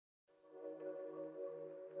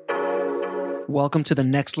Welcome to the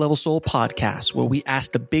Next Level Soul podcast, where we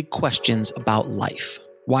ask the big questions about life.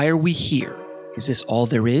 Why are we here? Is this all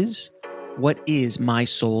there is? What is my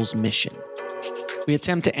soul's mission? We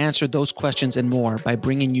attempt to answer those questions and more by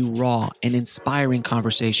bringing you raw and inspiring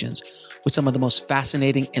conversations with some of the most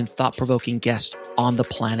fascinating and thought-provoking guests on the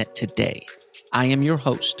planet today. I am your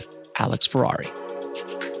host, Alex Ferrari.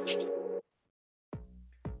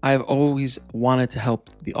 I've always wanted to help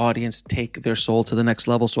the audience take their soul to the next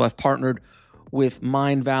level, so I've partnered with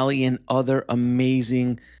Mind Valley and other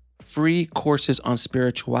amazing free courses on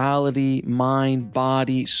spirituality, mind,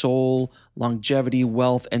 body, soul, longevity,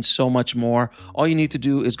 wealth, and so much more. All you need to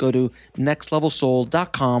do is go to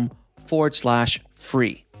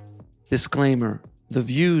nextlevelsoul.com/free. Disclaimer: the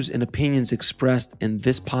views and opinions expressed in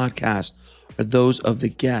this podcast are those of the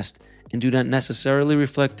guest and do not necessarily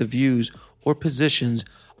reflect the views or positions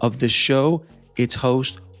of the show, its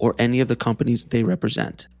host, or any of the companies they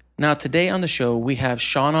represent. Now, today on the show, we have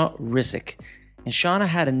Shawna Ristic. And Shawna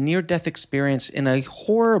had a near-death experience in a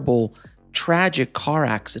horrible, tragic car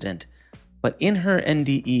accident. But in her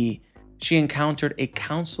NDE, she encountered a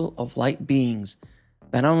council of light beings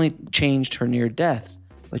that not only changed her near-death,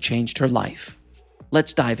 but changed her life.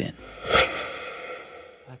 Let's dive in.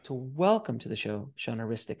 I'd like to welcome to the show, Shawna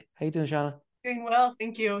Ristic. How you doing, Shawna? Doing well,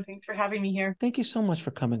 thank you. Thanks for having me here. Thank you so much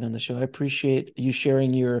for coming on the show. I appreciate you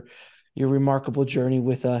sharing your remarkable journey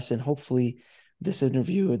with us, and hopefully this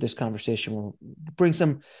interview or this conversation will bring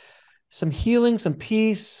some healing, some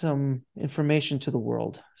peace, some information to the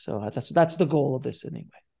world. So that's the goal of this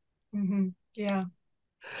anyway. Mm-hmm. Yeah.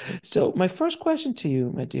 So my first question to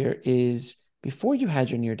you, my dear, is before you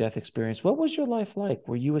had your near-death experience, what was your life like?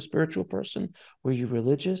 Were you a spiritual person? Were you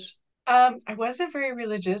religious? I wasn't very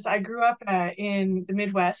religious. I grew up in the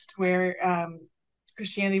Midwest where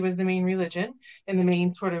Christianity was the main religion and the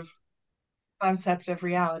main sort of concept of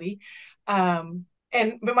reality.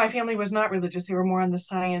 But my family was not religious. They were more on the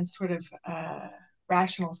science sort of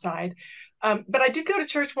rational side. But I did go to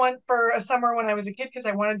church once for a summer when I was a kid because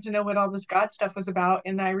I wanted to know what all this God stuff was about.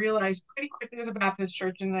 And I realized pretty quickly it was a Baptist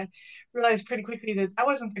church. And I realized pretty quickly that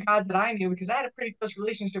wasn't the God that I knew, because I had a pretty close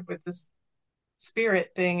relationship with this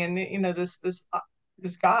spirit thing and this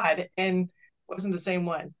God, and wasn't the same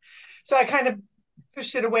one. So I kind of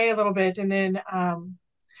pushed it away a little bit. And then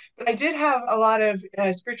but I did have a lot of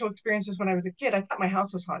spiritual experiences when I was a kid. I thought my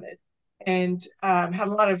house was haunted, and had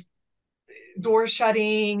a lot of doors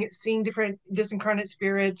shutting, seeing different disincarnate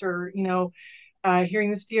spirits, or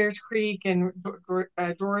hearing the stairs creak and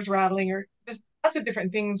drawers rattling, or just lots of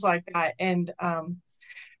different things like that. And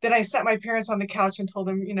then I sat my parents on the couch and told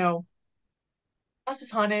them, house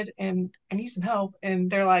is haunted and I need some help. And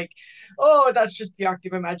they're like, oh, that's just the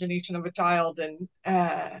active imagination of a child. And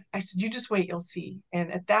I said, you just wait, you'll see.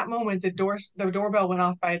 And at that moment, the doorbell went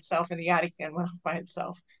off by itself and the attic fan went off by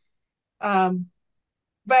itself. But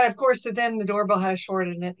of course, to them, the doorbell had a short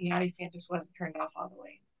in it. The attic fan just wasn't turned off all the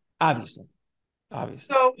way. Obviously.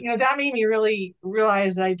 So, that made me really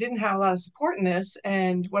realize that I didn't have a lot of support in this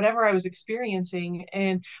and whatever I was experiencing.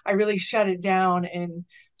 And I really shut it down and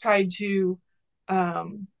tried to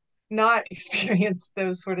not experience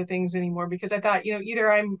those sort of things anymore, because I thought,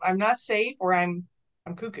 either I'm not safe or I'm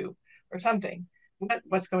cuckoo or something.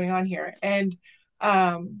 What's going on here? And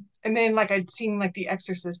then like I'd seen like The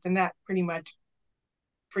Exorcist, and that pretty much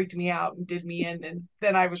freaked me out and did me in. And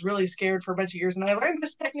then I was really scared for a bunch of years, and I learned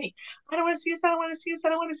this technique. I don't want to see us. I don't want to see us. I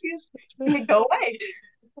don't want to see us. And go away.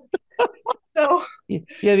 So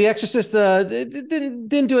yeah, The Exorcist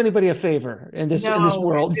didn't do anybody a favor in this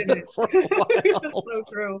world for a while. That's so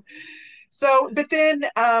true. So, but then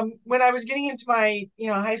when I was getting into my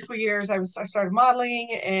high school years, I started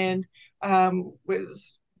modeling and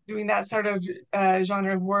was doing that sort of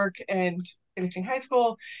genre of work and finishing high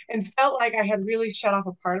school, and felt like I had really shut off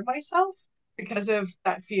a part of myself because of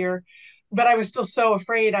that fear. But I was still so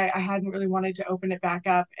afraid. I hadn't really wanted to open it back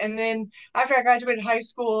up. And then after I graduated high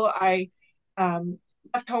school, I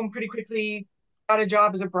left home pretty quickly, got a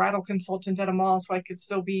job as a bridal consultant at a mall so I could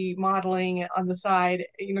still be modeling on the side,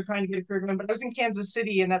 trying to get a career going. But I was in Kansas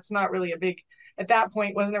City, and that's not really at that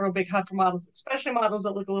point, wasn't a real big hub for models, especially models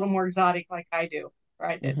that look a little more exotic like I do, or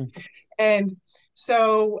I did. Mm-hmm. And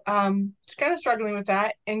so just kind of struggling with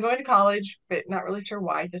that and going to college, but not really sure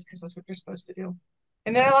why, just because that's what you're supposed to do.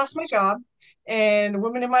 And then I lost my job, and a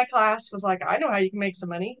woman in my class was like, I know how you can make some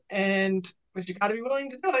money, but you got to be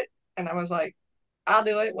willing to do it. And I was like, I'll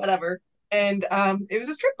do it, whatever. And it was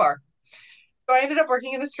a strip bar. So I ended up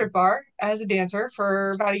working in a strip bar as a dancer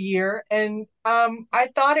for about a year. And I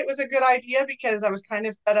thought it was a good idea because I was kind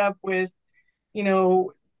of fed up with,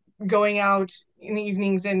 going out in the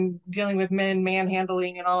evenings and dealing with men,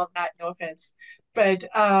 manhandling and all of that. No offense, but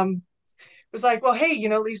it was like, well, hey,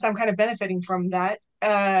 at least I'm kind of benefiting from that,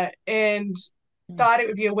 and thought it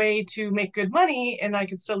would be a way to make good money, and I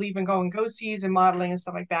could still leave and go and go sees and modeling and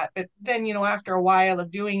stuff like that. But then, after a while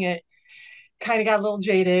of doing it, kind of got a little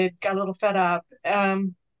jaded, got a little fed up,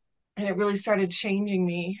 and it really started changing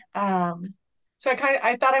me. So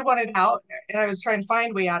I thought I wanted out, and I was trying to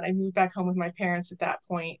find a way out. I moved back home with my parents at that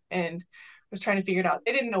point, and was trying to figure it out.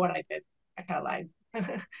 They didn't know what I did. I kind of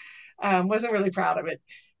lied. Wasn't really proud of it.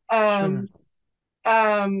 Sure.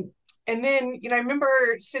 Um, and then, I remember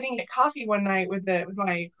sitting at coffee one night with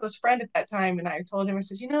my close friend at that time, and I told him, I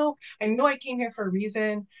said, I know I came here for a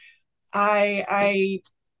reason. I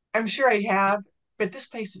I'm sure I have, but this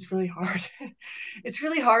place is really hard. It's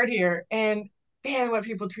really hard here, and man, what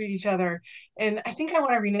people treat each other. And I think I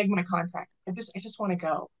want to renege my contract. I just want to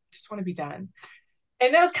go. I just want to be done.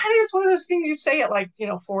 And that was kind of just one of those things you say at, like,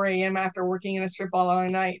 4 a.m. after working in a strip all all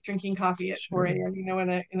night, drinking coffee at 4 Sure. a.m.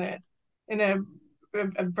 In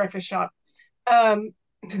a breakfast shop. Um,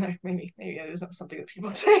 maybe it isn't something that people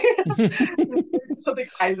say. Something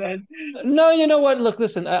I said. No, you know what? Look,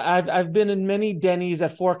 listen, I've been in many Denny's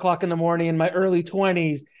at 4 o'clock in the morning in my early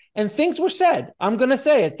 20s, and things were said. I'm gonna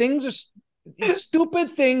say it.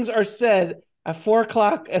 Stupid things are said at 4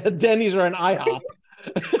 o'clock at a Denny's or an IHOP.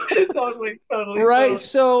 Totally, totally, Right. totally,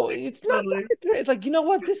 So it's not totally. that, it's like, you know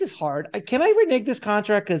what? This is hard. Can I renege this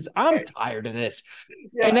contract? Because I'm Right. tired of this. And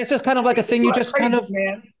Yeah. that's just kind of like a Push thing people you out just kind crazy, of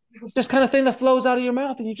man. just kind of thing that flows out of your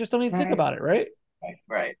mouth and you just don't even think Right, about it, right?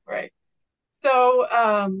 right. So,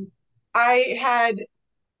 I had,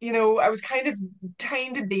 I was kind of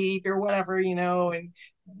trying to date or whatever, and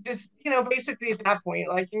just, basically at that point,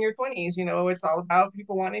 like in your 20s, it's all about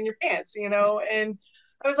people wanting your pants, and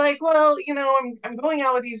I was like, well, I'm going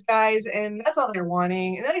out with these guys and that's all they're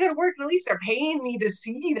wanting. And then I go to work and at least they're paying me to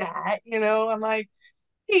see that, I'm like,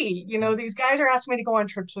 hey, these guys are asking me to go on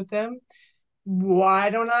trips with them.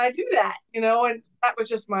 Why don't I do that? And that was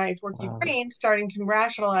just my quirky Wow. brain starting to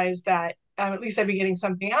rationalize that, at least I'd be getting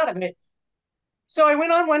something out of it. So I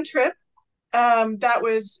went on one trip. That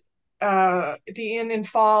was at the end in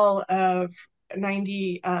fall of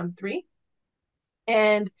 93.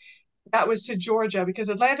 And that was to Georgia because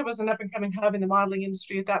Atlanta was an up and coming hub in the modeling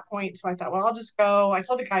industry at that point. So I thought, well, I'll just go. I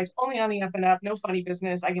told the guys only on the up and up, no funny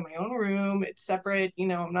business. I get my own room. It's separate.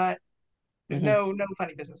 I'm not, there's Mhm. no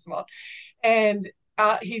funny business involved. And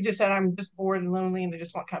he just said, I'm just bored and lonely and I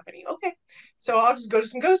just want company. Okay. So I'll just go to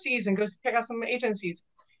some go sees and go check out some agencies.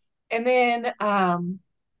 And then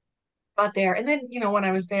got there. And then, when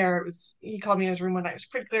I was there, he called me in his room one night. It was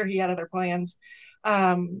pretty clear he had other plans.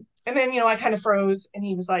 And then, I kind of froze and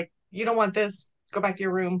he was like, you don't want this, go back to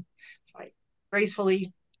your room. So I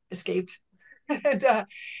gracefully escaped. And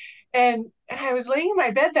I was laying in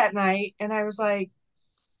my bed that night and I was like,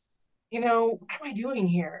 what am I doing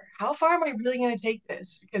here? How far am I really going to take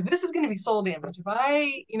this? Because this is going to be soul damage. If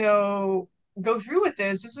I, go through with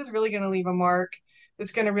this, this is really going to leave a mark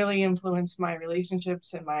that's going to really influence my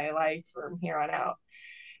relationships and my life from here on out.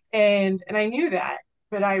 And I knew that,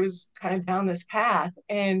 but I was kind of down this path.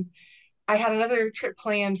 And I had another trip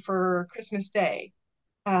planned for Christmas Day,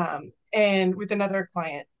 and with another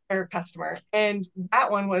client or customer. And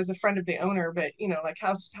that one was a friend of the owner, but like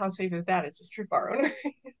how safe is that? It's a strip bar owner.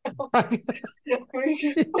 Right. I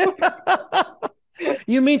mean,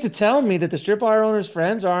 You mean to tell me that the strip bar owner's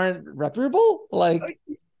friends aren't reputable? Like,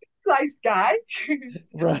 nice guy.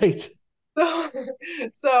 right. So,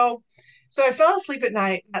 so, so I fell asleep at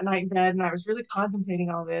night that night in bed, and I was really contemplating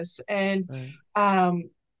all this. And Right. um,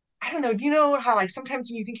 I don't know. Do you know how, like,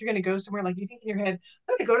 sometimes when you think you're going to go somewhere, like you think in your head,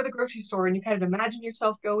 I'm going to go to the grocery store, and you kind of imagine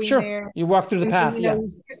yourself going Sure. there, You walk through the and path. you know, Yeah. you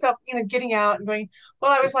see yourself, getting out and going.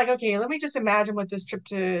 Well, I was like, okay, let me just imagine what this trip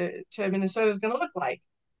to Minnesota is going to look like,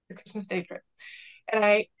 the Christmas Day trip, and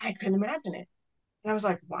I couldn't imagine it. And I was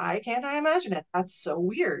like, why can't I imagine it? That's so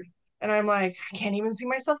weird. And I'm like, I can't even see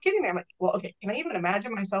myself getting there. I'm like, well, okay, can I even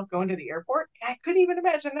imagine myself going to the airport? I couldn't even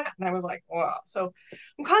imagine that. And I was like, wow. So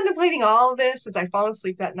I'm contemplating all of this as I fall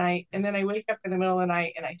asleep that night. And then I wake up in the middle of the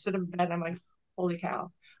night and I sit up in bed and I'm like, holy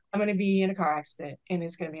cow, I'm going to be in a car accident and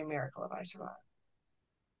it's going to be a miracle if I survive.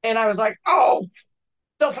 And I was like, oh,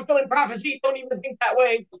 self-fulfilling prophecy. Don't even think that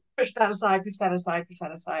way. Push that aside, push that aside, push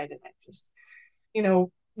that aside. And I just,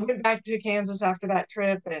 went back to Kansas after that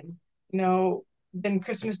trip, and then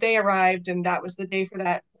Christmas Day arrived, and that was the day for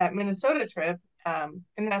that Minnesota trip, and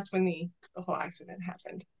that's when the whole accident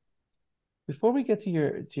happened. Before we get to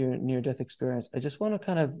your near death experience, I just want to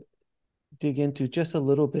kind of dig into just a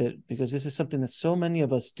little bit because this is something that so many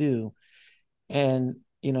of us do. And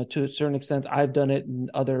to a certain extent, I've done it in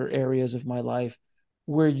other areas of my life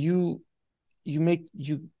where you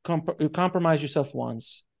compromise yourself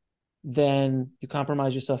once, then you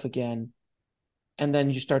compromise yourself again, and then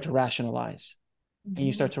you start to rationalize, and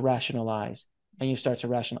you start to rationalize, and you start to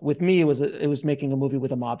rationalize. With me, it was making a movie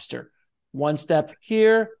with a mobster. One step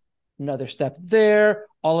here, another step there.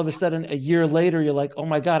 All of a sudden, a year later, you're like, "Oh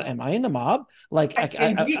my God, am I in the mob? Like,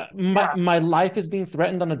 my life is being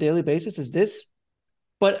threatened on a daily basis. Is this?"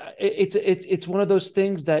 But it's one of those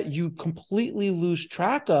things that you completely lose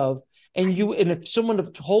track of, and if someone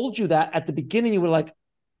told you that at the beginning, you were like,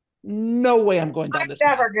 "No way, I'm going down this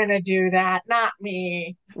path. I'm never gonna do that. Not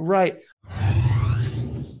me." Right.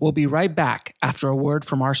 We'll be right back after a word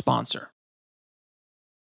from our sponsor.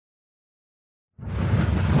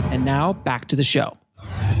 And now back to the show.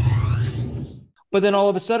 But then all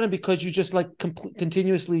of a sudden, because you just like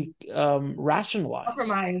continuously rationalize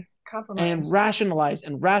and rationalize,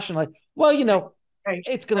 well,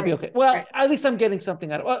 it's going to be okay. Well, at least I'm getting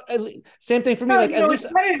something out of it. Same thing for me. Like, at least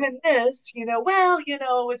it's better than this, well,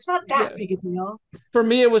 it's not that big a deal. For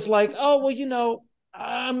me, it was like, oh, well,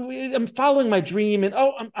 I'm following my dream, and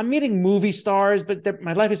I'm meeting movie stars, but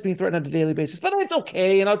my life is being threatened on a daily basis, but it's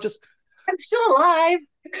okay. And I'm still alive.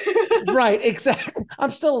 Right. Exactly.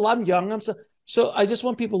 I'm still alive. I'm young. So I just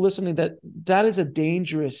want people listening that is a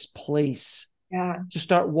dangerous place to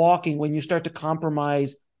start walking when you start to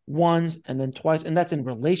compromise once and then twice. And that's in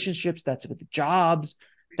relationships, that's with jobs,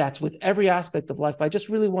 that's with every aspect of life. But I just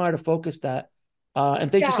really wanted to focus that. And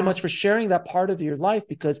thank you so much for sharing that part of your life,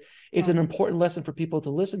 because it's an important lesson for people to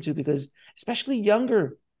listen to, because especially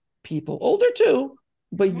younger people, older too,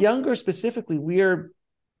 but younger specifically, we are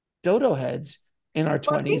dodo heads in our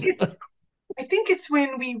 20s. I think it's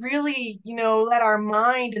when we really, let our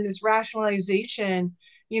mind and this rationalization,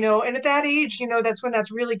 and at that age, that's when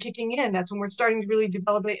that's really kicking in. That's when we're starting to really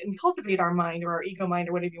develop it and cultivate our mind, or our ego mind,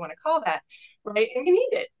 or whatever you want to call that, right? And we need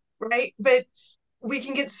it, right? But we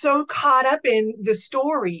can get so caught up in the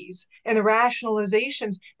stories and the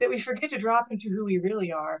rationalizations that we forget to drop into who we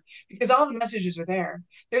really are, because all the messages are there.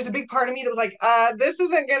 There's a big part of me that was like, this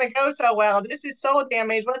isn't going to go so well. This is so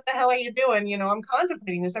damaged. What the hell are you doing? I'm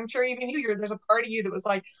contemplating this. I'm sure even there's a part of you that was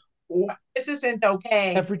like, this isn't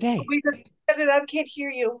okay. Every day. We just set it up. Can't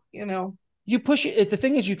hear you, You push it. The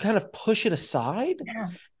thing is, you kind of push it aside,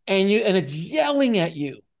 and it's yelling at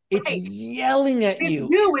you. It's yelling at you.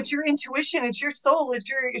 It's your intuition. It's your soul. It's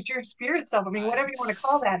your spirit self. I mean, whatever you want to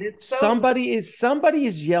call that. It's somebody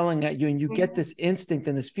is yelling at you, and you get this instinct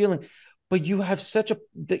and this feeling, but you have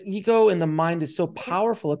the ego and the mind is so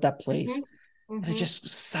powerful at that place. And it just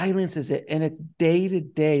silences it, and it's day to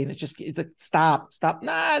day, and it's like, stop.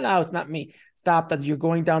 No, it's not me. Stop that. You're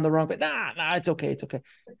going down the wrong way. Nah, it's okay.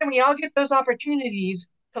 And we all get those opportunities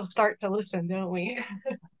to start to listen, don't we?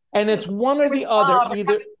 And it's one or the other.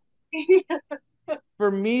 Either for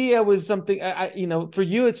me, it was something, for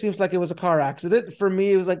you, it seems like it was a car accident. For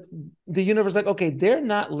me, it was like the universe, like, okay, they're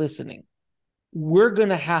not listening. We're going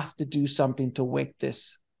to have to do something to wake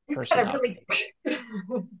this person up.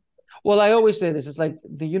 Well, I always say this. It's like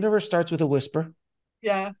the universe starts with a whisper.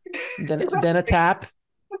 Yeah. Then a tap,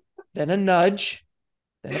 then a nudge,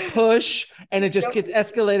 then a push. And it just gets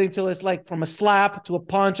escalating till it's like from a slap to a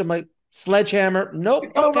punch. I'm like, sledgehammer. Nope.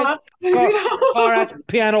 Okay. Car accident,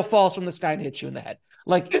 piano falls from the sky and hits you in the head.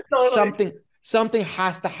 Like something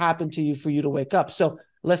has to happen to you for you to wake up. So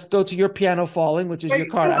let's go to your piano falling, which is your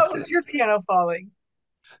car accident. What was your piano falling?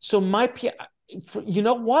 So you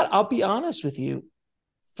know what? I'll be honest with you.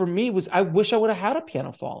 For me, I wish I would have had a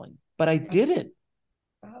piano falling, but I didn't.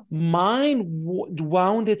 Mine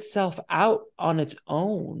wound itself out on its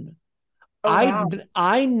own.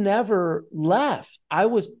 I never left. I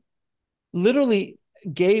was literally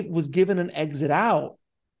was given an exit out,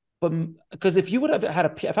 but because if I would have had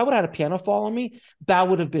a piano fall on me, that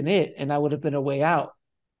would have been it, and I would have been a way out.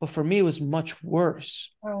 But for me, it was much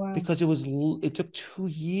worse because it took 2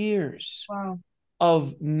 years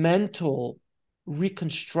of mental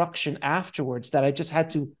reconstruction afterwards that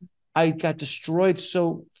I got destroyed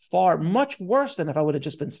so far, much worse than if I would have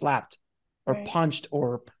just been slapped or punched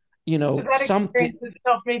or, so that something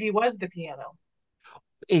itself maybe was the piano.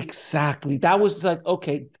 Exactly. That was like,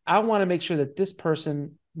 okay, I want to make sure that this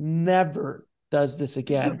person never does this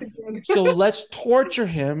again. So let's torture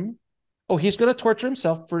him. Oh, he's going to torture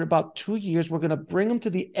himself for about 2 years. We're going to bring him to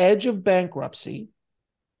the edge of bankruptcy,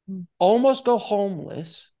 almost go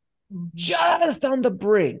homeless, just on the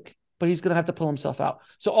brink, but he's going to have to pull himself out.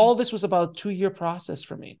 So all this was about a 2-year process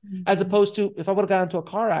for me, as opposed to if I would have gotten into a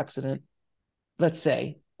car accident, let's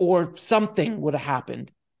say, or something would have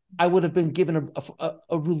happened, I would have been given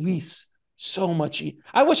a release So much.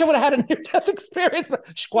 I wish I would have had a near-death experience, but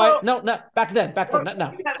quiet. Well, No, not back then. Back then, not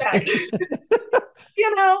now.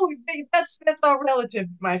 That's all relative,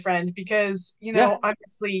 my friend, because Yeah,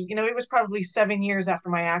 honestly, it was probably 7 years after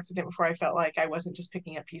my accident before I felt like I wasn't just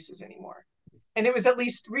picking up pieces anymore. And it was at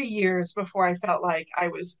least 3 years before I felt like I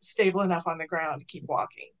was stable enough on the ground to keep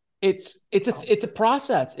walking. it's a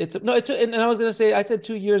process. And I was gonna say I said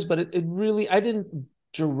 2 years, but it really I didn't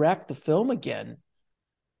direct the film again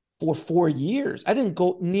for 4 years. I didn't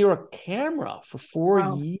go near a camera for four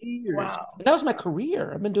Wow. years. Wow. And that was my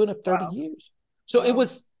career. I've been doing it 30 Wow. years. So it Wow.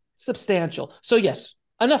 was substantial. So yes,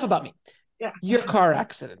 enough about me. Yeah. Your car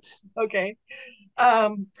accident. Okay.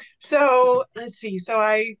 Um, so let's see.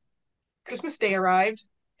 Christmas Day arrived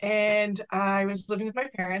and I was living with my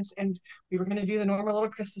parents and we were going to do the normal little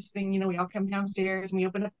Christmas thing. We all come downstairs and we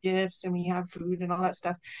open up gifts and we have food and all that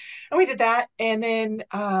stuff. And we did that. And then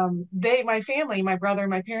my family, my brother and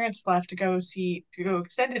my parents left to go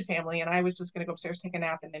extended family. And I was just going to go upstairs, take a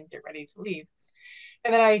nap and then get ready to leave.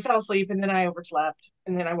 And then I fell asleep and then I overslept.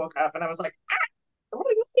 And then I woke up and I was like, I want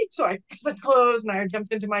to go eat. So I put clothes and I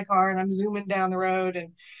jumped into my car and I'm zooming down the road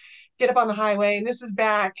and get up on the highway. And this is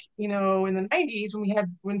back, in the 90s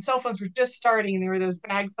when cell phones were just starting and there were those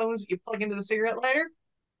bag phones that you plug into the cigarette lighter.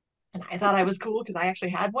 And I thought I was cool because I actually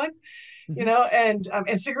had one, Mhm. and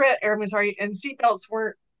seatbelts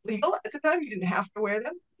weren't legal at the time. You didn't have to wear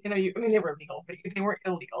them. They were legal, but they weren't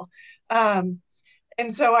illegal. Um,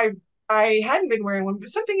 and so I hadn't been wearing one, but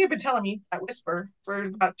something had been telling me, that whisper, for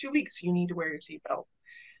about 2 weeks, you need to wear your seatbelt.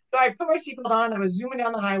 So I put my seatbelt on. I was zooming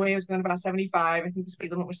down the highway. I was going about 75. I think the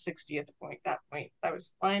speed limit was 60 at that point. I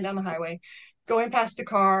was flying down the highway, going past a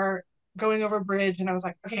car, going over a bridge, and I was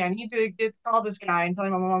like, okay, I need to call this guy and tell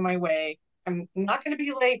him I'm on my way. I'm not going to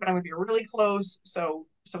be late, but I'm going to be really close, so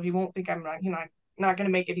he won't think I'm not going to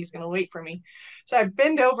make it. He's going to wait for me. So I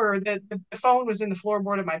bend over. The phone was in the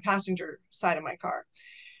floorboard of my passenger side of my car.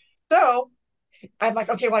 So I'm like,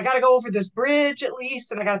 okay, well, I got to go over this bridge at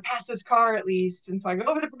least, and I got to pass this car at least. And so I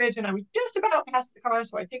go over the bridge, and I'm just about past the car.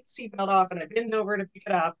 So I take the seatbelt off, and I bend over to pick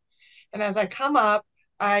it up. And as I come up,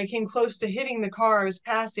 I came close to hitting the car I was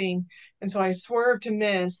passing. And so I swerved to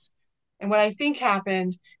miss. And what I think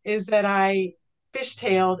happened is that I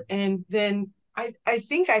fishtailed, and then I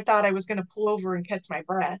think I thought I was going to pull over and catch my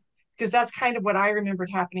breath because that's kind of what I remembered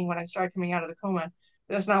happening when I started coming out of the coma.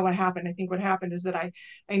 But that's not what happened. I think what happened is that I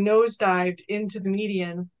nosedived into the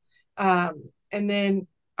median, and then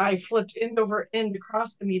I flipped end over end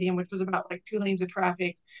across the median, which was about like 2 lanes of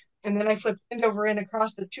traffic. And then I flipped end over end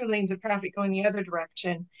across the 2 lanes of traffic going the other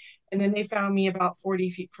direction. And then they found me about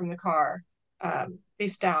 40 feet from the car,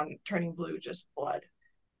 face down, turning blue, just blood.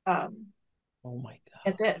 Um, Oh my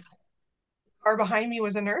at God. this, the car behind me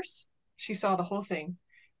was a nurse. She saw the whole thing.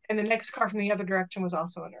 And the next car from the other direction was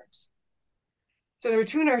also a nurse. So there were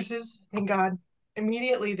two nurses, thank God,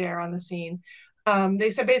 immediately there on the scene.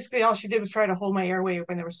 They said basically all she did was try to hold my airway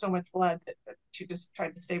when there was so much blood that she just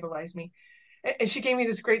tried to stabilize me. And she gave me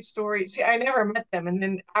this great story. See, I never met them. And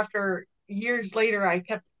then after years later, I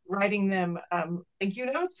kept writing them thank you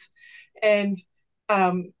notes. And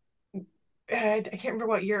um, I can't remember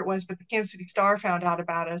what year it was, but the Kansas City Star found out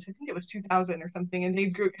about us. I think it was 2000 or something, and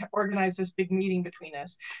they organized this big meeting between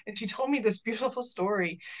us. And she told me this beautiful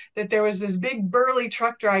story that there was this big burly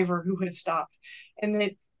truck driver who had stopped, and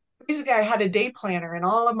that basically I had a day planner, and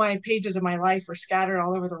all of my pages of my life were scattered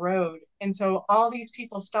all over the road. And so all these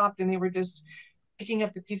people stopped, and they were just picking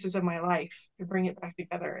up the pieces of my life to bring it back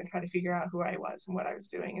together and try to figure out who I was and what I was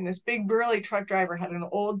doing. And this big burly truck driver had an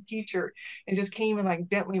old t-shirt and just came and like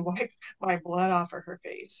gently wiped my blood off of her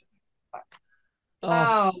face. Oh,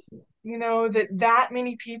 Wow, that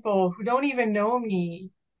many people who don't even know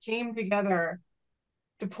me came together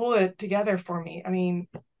to pull it together for me. I mean,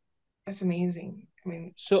 that's amazing. I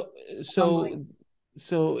mean, so humbling.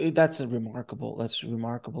 so that's a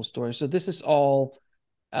remarkable story. So this is all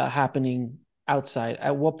happening outside.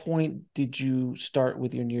 At what point did you start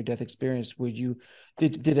with your near death experience? Did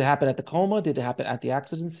it happen at the coma? Did it happen at the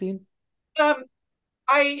accident scene? Um,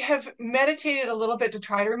 I have meditated a little bit to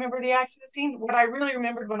try to remember the accident scene. What I really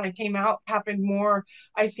remembered when I came out happened more,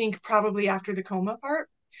 I think, probably after the coma part.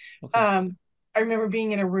 Okay. Um, I remember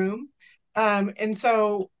being in a room. And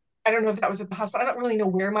so I don't know if that was at the hospital. I don't really know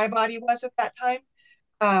where my body was at that time.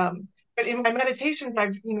 But in my meditations,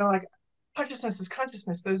 I've, like consciousness is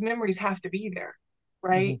consciousness. Those memories have to be there,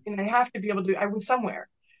 right? Hmm. And I have to be able to, I was somewhere.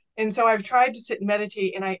 And so I've tried to sit and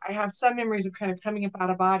meditate, and I have some memories of kind of coming up out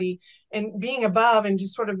of body and being above, and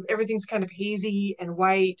just sort of everything's kind of hazy and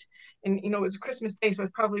white. And, it was Christmas Day, so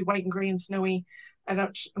it's probably white and gray and snowy. I'm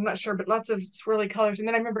not sure, but lots of swirly colors. And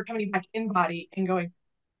then I remember coming back in body and going,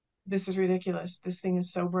 this is ridiculous. This thing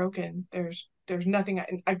is so broken. There's nothing.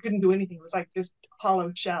 I couldn't do anything. It was like just a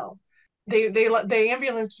hollow shell. They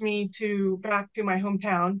ambulanced me to back to my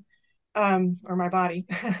hometown, or my body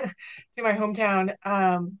to my hometown,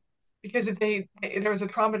 because there was a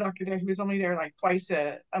trauma doctor there who was only there like twice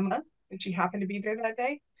a month, and she happened to be there that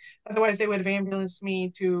day. Otherwise, they would have ambulanced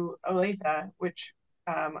me to Olathe, which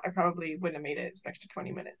I probably wouldn't have made it. It's an extra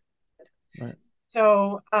 20 minutes. Right.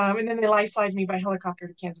 So, and then they life flighted me by helicopter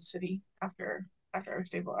to Kansas City after I was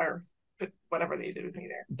stable, or whatever they did with me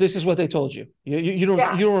there. This is what they told you. You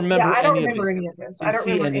Yeah, don't remember I don't any remember of this. any of this. I Didn't don't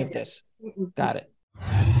see remember any any of this. Mm-mm. Got it.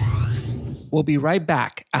 We'll be right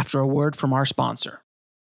back after a word from our sponsor.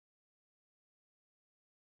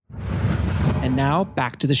 And now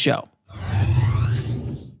back to the show.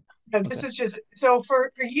 No, this is just so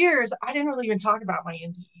for years I didn't really even talk about my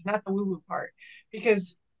NDE, not the woo-woo part,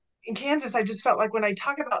 because in Kansas I just felt like when I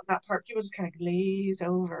talk about that part, people just kind of glaze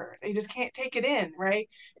over. They just can't take it in, right?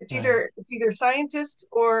 Right. It's either scientists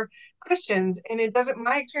or Christians, and it doesn't.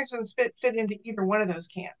 My experience doesn't fit into either one of those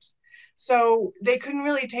camps, so they couldn't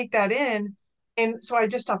really take that in, and so I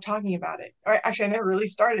just stopped talking about it. Or actually, I never really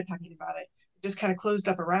started talking about it. Just kind of closed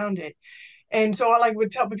up around it. And so all I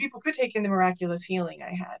would tell, but people could take in the miraculous healing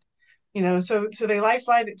I had, so they life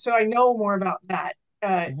flighted. So I know more about that.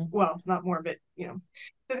 Well, not more, but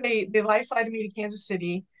so they life flighted me to Kansas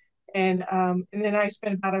City, and then I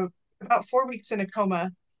spent about 4 weeks in a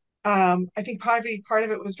coma. I think probably part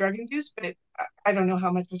of it was drug induced, but I don't know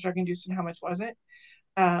how much was drug induced and how much wasn't.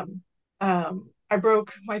 Um, I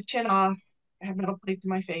broke my chin off. I had metal plates in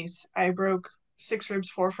my face. I broke 6 ribs,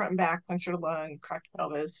 4 front and back, punctured a lung, cracked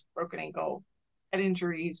pelvis, broken ankle, head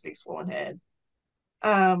injuries, big swollen head.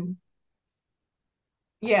 Um,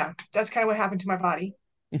 yeah, that's kind of what happened to my body.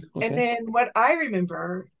 And Okay. then what I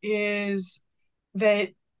remember is that,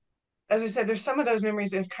 as I said, there's some of those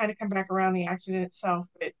memories that have kind of come back around the accident itself,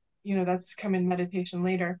 but that's come in meditation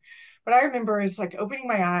later. What I remember is like opening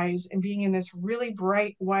my eyes and being in this really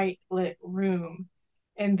bright white lit room,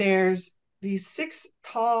 and there's these 6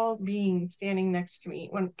 tall beings standing next to me,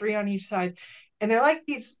 three on each side, and they're like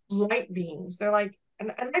these light beings. They're like,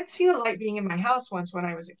 and I'd seen a light being in my house once when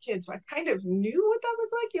I was a kid, so I kind of knew what that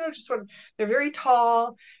looked like. Just sort of, they're very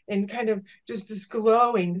tall and kind of just this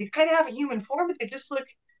glowing. They kind of have a human form, but they just look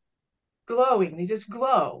glowing. They just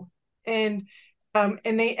glow, and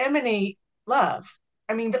and they emanate love.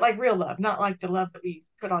 I mean, but like real love, not like the love that we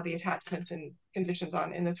put all the attachments and conditions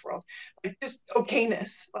on in this world. Like just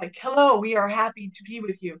okayness. Like, hello, we are happy to be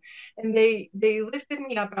with you. And they lifted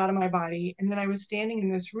me up out of my body, and then I was standing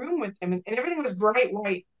in this room with them, and everything was bright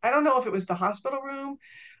white. I don't know if it was the hospital room.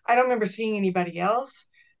 I don't remember seeing anybody else.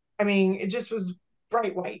 I mean, it just was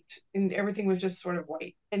bright white, and everything was just sort of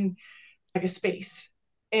white and like a space.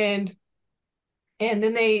 And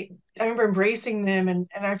then I remember embracing them, and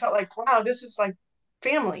I felt like, wow, this is like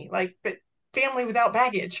family, like, but family without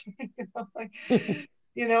baggage. Like, and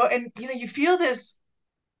you feel this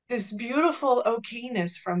beautiful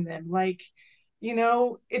okayness from them. Like,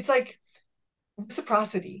 it's like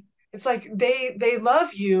reciprocity. It's like they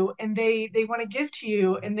love you, and they want to give to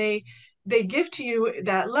you, and they give to you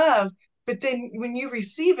that love, but then when you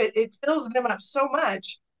receive it, it fills them up so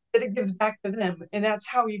much that it gives back to them. And that's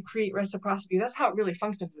how you create reciprocity. That's how it really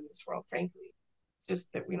functions in this world, frankly.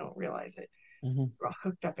 Just that we don't realize it. Mm-hmm. We're all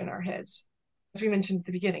hooked up in our heads, as we mentioned at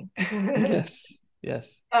the beginning.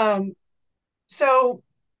 Yes. So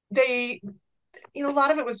they, a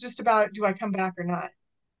lot of it was just about, do I come back or not?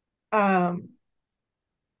 Um,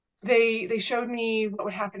 they showed me what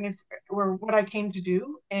would happen if, or what I came to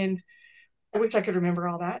do, and I wish I could remember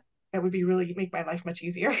all that. That would be really make my life much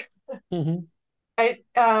easier. Mm-hmm.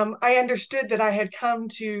 I understood that I had come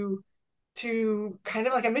to kind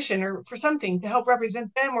of like a mission or for something to help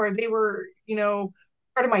represent them, or they were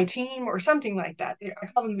part of my team or something like that. I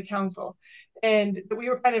call them the council, and we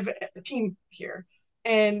were kind of a team here,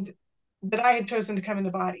 and that I had chosen to come in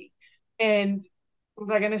the body, and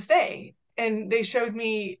was I going to stay? And they showed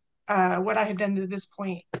me what I had done to this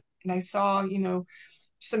point, and I saw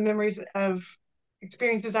some memories of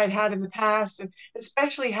experiences I'd had in the past, and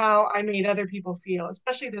especially how I made other people feel,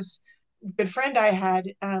 especially this good friend I had.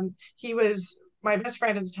 He was my best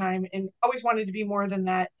friend at the time and always wanted to be more than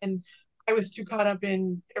that. And I was too caught up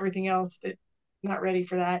in everything else that not ready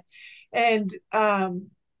for that. And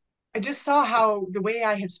I just saw how the way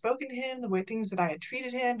I had spoken to him, the way things that I had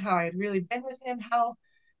treated him, how I had really been with him, how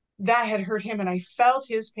that had hurt him. And I felt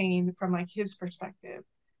his pain from like his perspective,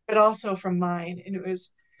 but also from mine. And it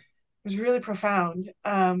was really profound.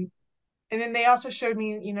 And then they also showed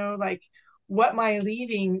me, like what my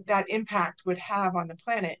leaving that impact would have on the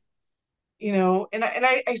planet. and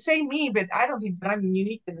I say me, but I don't think that I'm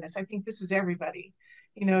unique in this. I think this is everybody,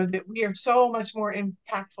 that we are so much more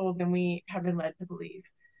impactful than we have been led to believe.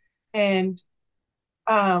 And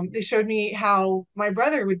they showed me how my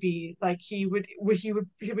brother would be like, he would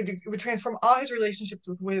transform all his relationships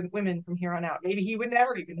with women from here on out. Maybe he would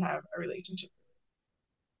never even have a relationship.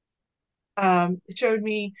 It showed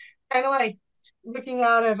me kind of like looking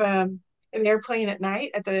out of an airplane at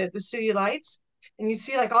night at the city lights, and you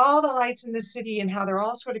see like all the lights in the city and how they're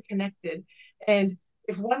all sort of connected. And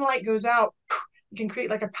if one light goes out, it can create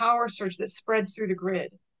like a power surge that spreads through the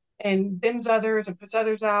grid and dims others and puts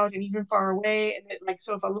others out and even far away. And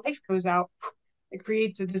so if a life goes out, it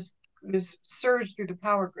creates this surge through the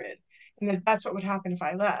power grid. And that's what would happen if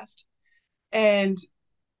I left. And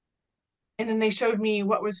then they showed me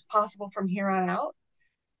what was possible from here on out.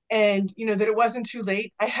 And that it wasn't too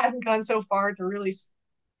late. I hadn't gone so far to really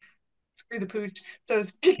screw the pooch, so to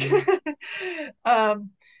speak.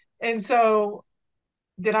 And so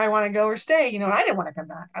did I want to go or stay? I didn't want to come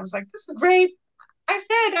back. I was like, this is great. I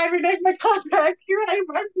said I reneged my contract. Here I am.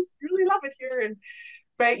 I just really love it here.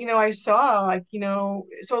 But I saw like, so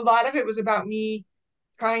a lot of it was about me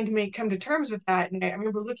trying to come to terms with that. And I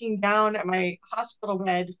remember looking down at my hospital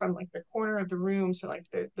bed from like the corner of the room. So like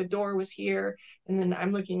the door was here, and then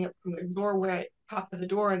I'm looking up from the doorway, top of the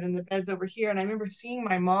door, and then the bed's over here. And I remember seeing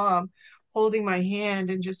my mom holding my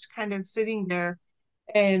hand and just kind of sitting there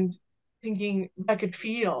and thinking I could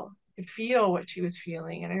feel what she was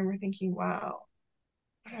feeling. And I remember thinking, wow,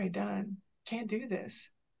 what have I done? I can't do this.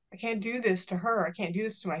 I can't do this to her. I can't do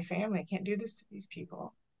this to my family. I can't do this to these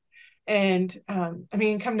people. And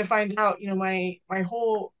come to find out, all my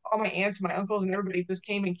aunts and my uncles and everybody just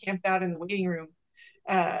came and camped out in the waiting room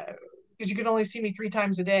because you could only see me 3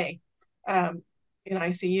 times a day in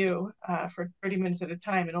ICU for 30 minutes at a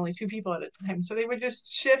time, and only 2 people at a time. So they would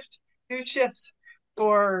just do shifts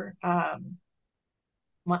for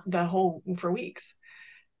for weeks.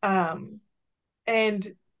 And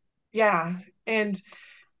yeah, and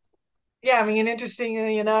yeah,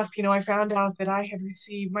 interestingly enough, I found out that I had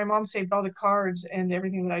received, my mom saved all the cards and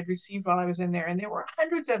everything that I'd received while I was in there. And there were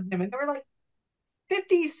hundreds of them. And there were like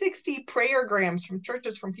 50, 60 prayergrams from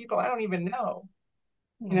churches from people I don't even know,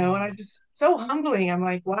 and I just, so humbling. I'm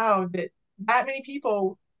like, wow, that many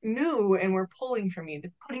people knew and were pulling for me,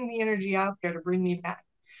 putting the energy out there to bring me back,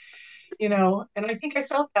 and I think I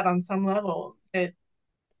felt that on some level that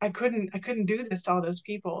I couldn't do this to all those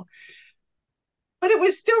people. But it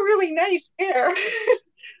was still really nice there.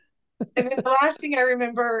 And then the last thing I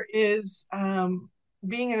remember is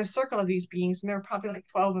being in a circle of these beings, and there were probably like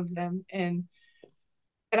 12 of them. And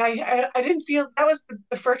I didn't feel, that was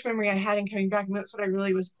the first memory I had in coming back, and that's what I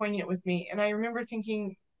really was poignant with me. And I remember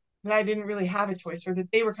thinking that I didn't really have a choice, or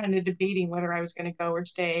that they were kind of debating whether I was going to go or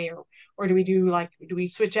stay, or do we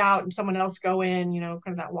switch out and someone else go in, kind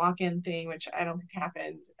of that walk-in thing, which I don't think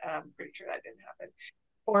happened. I'm pretty sure that didn't happen.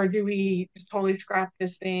 Or do we just totally scrap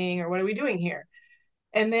this thing, or what are we doing here?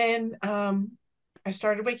 And then I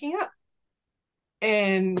started waking up,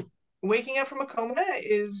 and waking up from a coma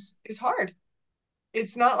is hard.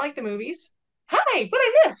 It's not like the movies. Hi, what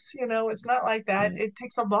I miss? It's not like that. It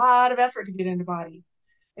takes a lot of effort to get into body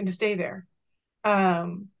and to stay there.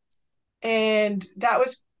 And I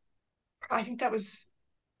think that was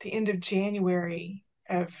the end of January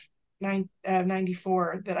of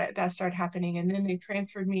 94 that started happening. And then they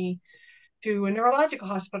transferred me to a neurological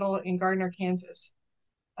hospital in Gardner, Kansas.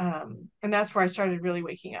 And that's where I started really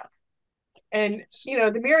waking up. And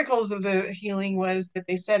the miracles of the healing was that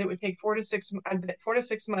they said it would take 4 to 6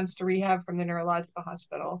 months to rehab from the neurological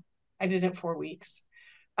hospital. I did it 4 weeks.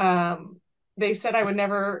 They said I would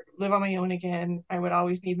never live on my own again. I would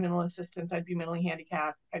always need mental assistance. I'd be mentally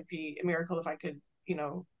handicapped. I'd be a miracle if I could,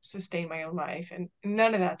 sustain my own life. And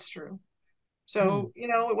none of that's true. So,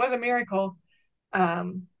 it was a miracle. But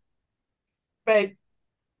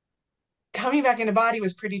coming back into body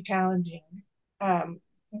was pretty challenging.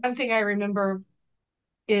 One thing I remember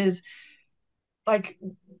is like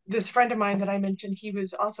this friend of mine that I mentioned, he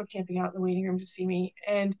was also camping out in the waiting room to see me.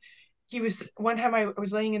 And one time I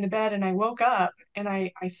was laying in the bed and I woke up and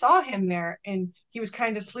I saw him there, and he was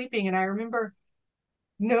kind of sleeping. And I remember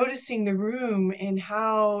noticing the room and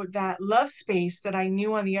how that love space that I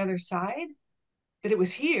knew on the other side, that it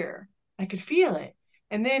was here. I could feel it.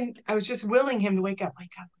 And then I was just willing him to wake up.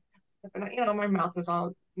 And my mouth was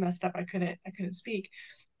all messed up. I couldn't speak.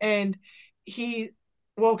 And he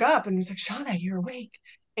woke up and was like, Shawna, you're awake.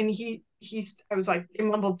 And I was like, he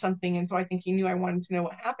mumbled something. And so I think he knew I wanted to know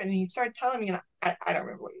what happened. And he started telling me, and I don't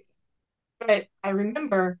remember what he said, but I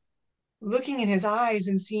remember looking in his eyes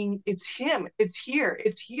and seeing, it's him, it's here.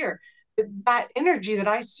 that energy that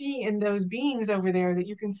I see in those beings over there, that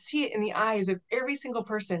you can see it in the eyes of every single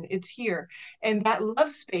person, it's here. And that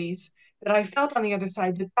love space that I felt on the other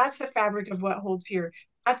side, that's the fabric of what holds here.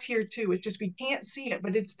 That's here too. It just, we can't see it,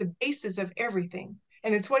 but it's the basis of everything.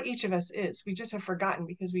 And it's what each of us is. We just have forgotten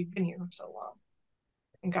because we've been here for so long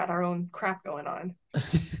and got our own crap going on.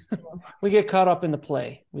 We get caught up in the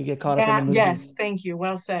play. We get caught up in the movie. Yes, thank you.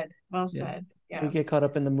 Well said. Well said. Yeah. We get caught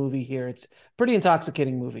up in the movie here. It's a pretty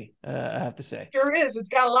intoxicating movie, I have to say. Sure is. It's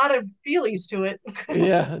got a lot of feelies to it.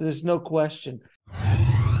 Yeah, there's no question.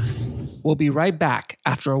 We'll be right back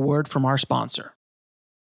after a word from our sponsor.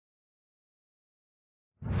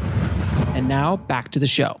 And now back to the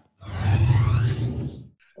show.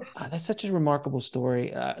 That's such a remarkable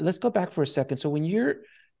story. Let's go back for a second. So when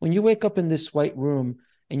you wake up in this white room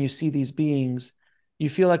and you see these beings, you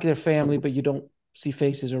feel like they're family, but you don't see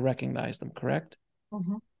faces or recognize them, correct?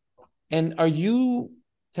 Mm-hmm. And are you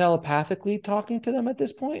telepathically talking to them at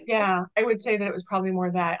this point? Yeah, I would say that it was probably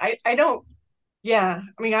more that. I don't, yeah,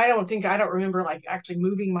 I mean, I don't remember like actually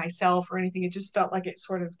moving myself or anything. It just felt like it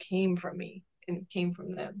sort of came from me and it came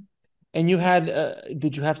from them. And you had,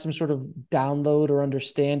 did you have some sort of download or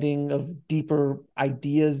understanding of deeper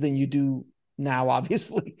ideas than you do now,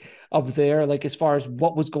 obviously, up there? Like as far as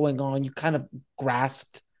what was going on, you kind of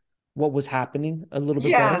grasped what was happening a little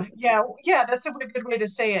bit better? Yeah, that's a good way to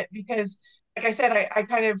say it, because like I said, I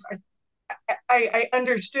kind of, I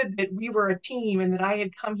understood that we were a team and that I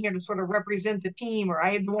had come here to sort of represent the team, or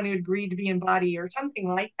I had the one who agreed to be in body or something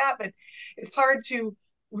like that. But it's hard to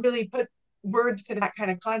really put words to that kind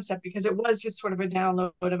of concept, because it was just sort of a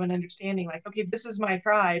download of an understanding, like, okay, this is my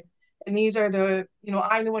tribe. And these are the,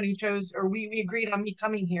 I'm the one who chose, or we agreed on me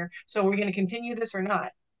coming here. So we're going to continue this or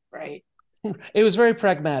not. Right. It was very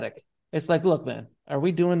pragmatic. It's like, look, man, are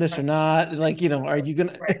we doing this or not? Like, are you going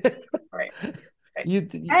to, right.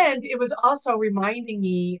 And it was also reminding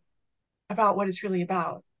me about what it's really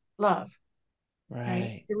about. Love.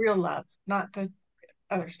 Right. The real love, not the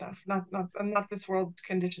other stuff, not this world's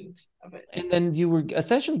conditions of it. And then you were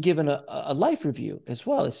essentially given a life review as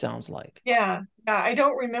well, it sounds like. Yeah. I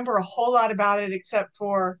don't remember a whole lot about it except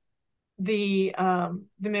for the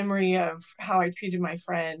memory of how I treated my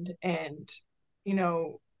friend, and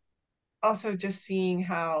also just seeing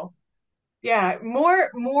how, more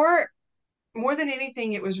than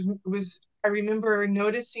anything, it was I remember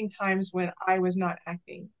noticing times when I was not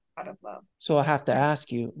acting out of love. So I have to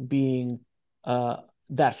ask you, being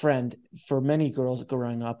that friend for many girls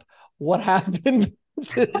growing up, what happened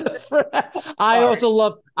to the friend? I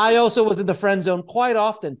also was in the friend zone quite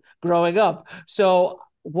often growing up. So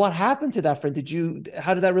what happened to that friend?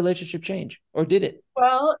 How did that relationship change, or did it?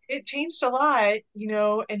 Well, it changed a lot,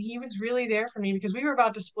 and he was really there for me, because we were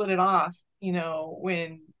about to split it off,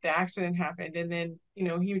 when the accident happened. And then,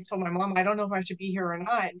 he told my mom, I don't know if I should be here or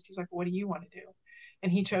not. And she's like, what do you want to do?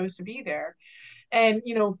 And he chose to be there. And,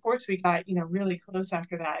 of course we got, really close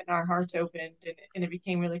after that, and our hearts opened, and it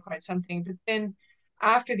became really quite something. But then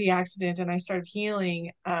after the accident and I started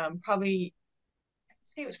healing, I'd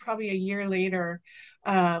say it was probably a year later,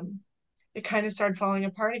 it kind of started falling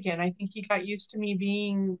apart again. I think he got used to me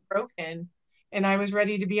being broken, and I was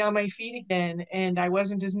ready to be on my feet again, and I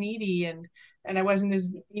wasn't as needy, and I wasn't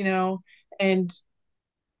as, and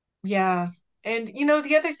yeah. And,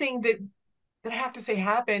 the other thing that I have to say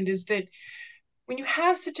happened is that when you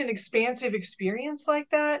have such an expansive experience like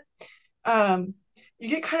that, you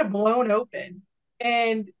get kind of blown open,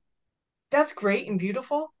 and that's great and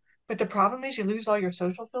beautiful. But the problem is you lose all your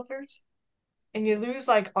social filters, and you lose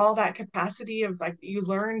like all that capacity of like you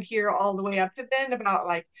learned here all the way up to then about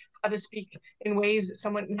like how to speak in ways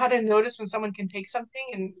that how to notice when someone can take something,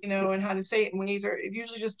 and and how to say it in ways, or it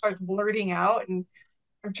usually just starts blurting out. And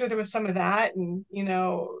I'm sure there was some of that, and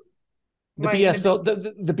the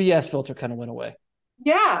BS filter kind of went away.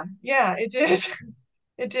 Yeah, it did.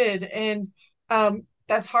 It did. And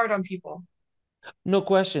that's hard on people. No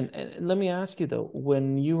question. And let me ask you though,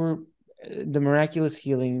 when you were the miraculous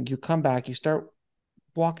healing, you come back, you start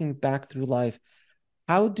walking back through life.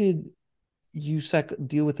 How did you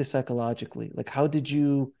deal with this psychologically? Like, how did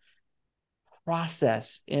you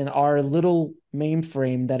process in our little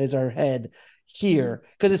mainframe that is our head here?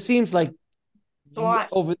 Because it seems like a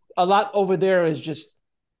lot over there is just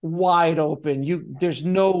wide open. There's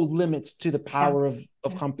no limits to the power of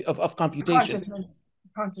computation. Consciousness.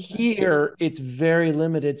 Here it's very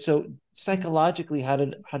limited. So psychologically, how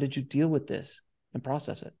did you deal with this and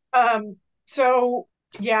process it? So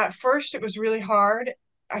yeah, at first it was really hard.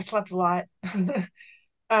 I slept a lot.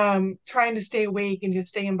 Trying to stay awake and just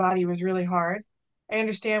stay in body was really hard. I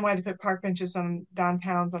understand why they put park benches on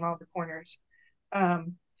downtowns on all the corners.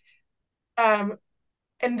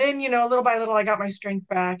 And then, little by little, I got my strength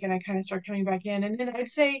back and I kind of started coming back in. And then I'd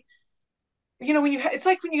say, when it's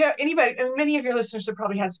like when you have anybody, and many of your listeners have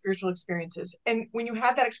probably had spiritual experiences. And when you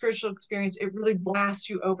have that spiritual experience, it really blasts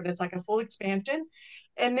you open. It's like a full expansion.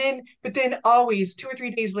 But then always 2 or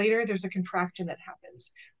 3 days later, there's a contraction that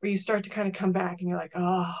happens where you start to kind of come back and you're like,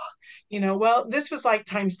 oh, well, this was like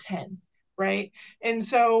times 10. Right. And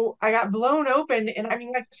so I got blown open. And I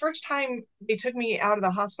mean, like the first time they took me out of the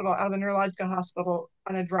hospital, out of the neurological hospital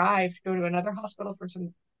on a drive to go to another hospital for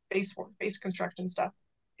some base construction stuff,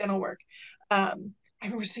 dental work. I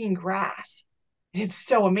remember seeing grass. And it's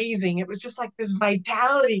so amazing. It was just like this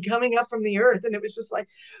vitality coming up from the earth. And it was just like,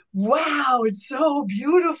 wow, it's so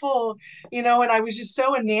beautiful, and I was just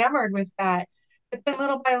so enamored with that. But then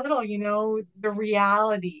little by little, the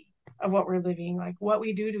reality of what we're living, like what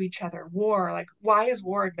we do to each other, war, like why is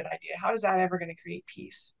war a good idea? How is that ever going to create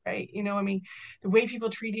peace? Right. I mean, the way people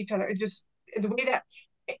treat each other, just the way that,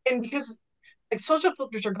 and because like social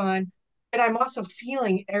filters are gone, and I'm also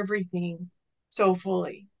feeling everything so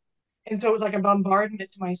fully. And so it was like a bombardment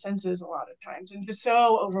to my senses a lot of times and just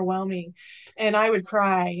so overwhelming. And I would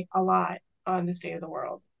cry a lot on the state of the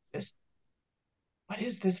world. Just, what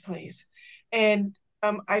is this place? And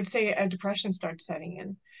I'd say a depression starts setting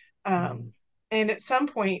in. And at some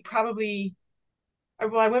point, probably,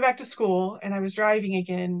 well, I went back to school and I was driving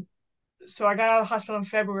again. So I got out of the hospital in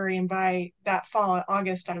February, and by that fall,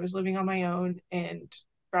 August, I was living on my own and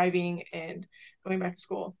driving and going back to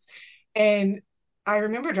school. And I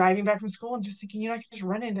remember driving back from school and just thinking, I could just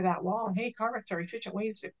run into that wall. Hey, car wrecks are efficient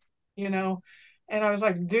ways to, you know. And I was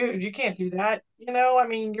like, dude, you can't do that. I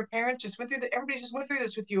mean, your parents just went through everybody just went through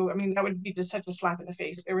this with you. I mean, that would be just such a slap in the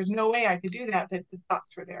face. There was no way I could do that, but the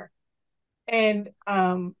thoughts were there. And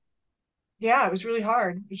yeah, it was really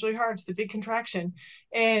hard. It was really hard. It's the big contraction.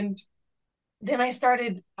 And then I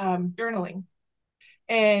started journaling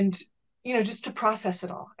and, just to process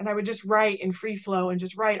it all. And I would just write in free flow and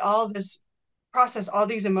just write all of this, process all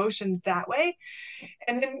these emotions that way.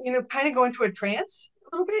 And then, kind of go into a trance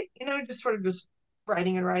a little bit, just sort of just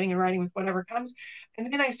writing and writing and writing with whatever comes.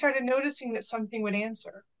 And then I started noticing that something would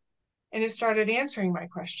answer. And it started answering my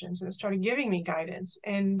questions and it started giving me guidance.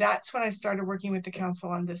 And that's when I started working with the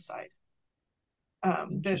council on this side.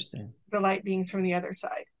 Interesting. The light being from the other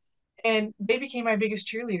side. And they became my biggest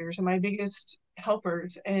cheerleaders and my biggest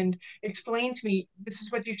helpers and explained to me, this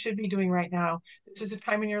is what you should be doing right now. This is a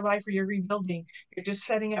time in your life where you're rebuilding. You're just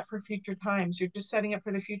setting up for future times. You're just setting up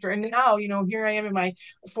for the future. And now, here I am in my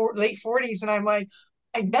late 40s and I'm like,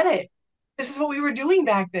 I get it. This is what we were doing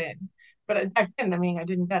back then. But back then, I mean, I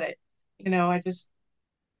didn't get it. I just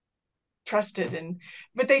trusted.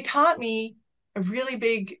 But they taught me a really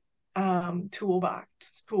big tool,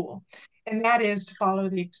 and that is to follow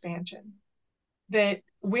the expansion. That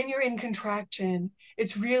when you're in contraction,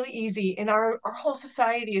 it's really easy. And our whole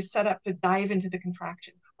society is set up to dive into the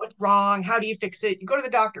contraction. What's wrong? How do you fix it? You go to the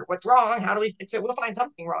doctor. What's wrong? How do we fix it? We'll find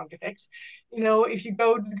something wrong to fix. If you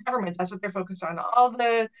go to the government, that's what they're focused on. All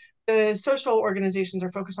the social organizations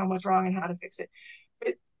are focused on what's wrong and how to fix it.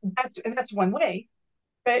 But that's one way.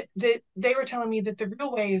 But they were telling me that the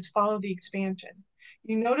real way is follow the expansion.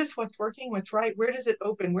 You notice what's working, what's right. Where does it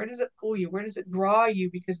open? Where does it pull you? Where does it draw you?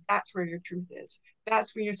 Because that's where your truth is.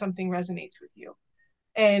 That's where something resonates with you.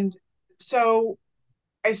 And so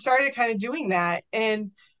I started kind of doing that. And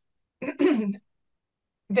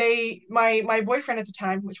my boyfriend at the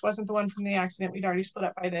time, which wasn't the one from the accident, we'd already split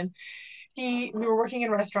up by then. We were working in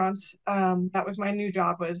restaurants. That was my new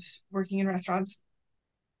job, was working in restaurants,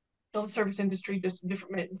 still service industry, just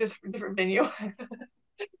different venue.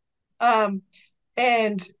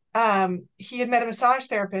 And he had met a massage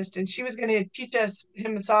therapist and she was going to teach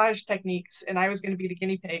him massage techniques and I was going to be the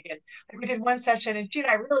guinea pig. And we did one session and she and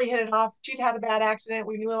I really hit it off. She'd had a bad accident.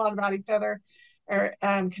 We knew a lot about each other, or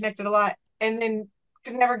connected a lot, and then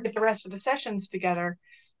could never get the rest of the sessions together.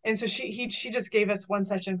 And so she just gave us one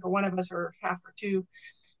session for one of us, or half or two.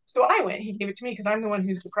 So I went, he gave it to me because I'm the one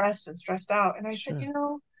who's depressed and stressed out. And I said,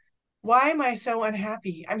 why am I so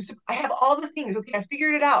unhappy? I have all the things. Okay, I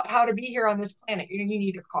figured it out how to be here on this planet. You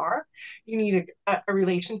need a car, you need a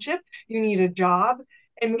relationship, you need a job,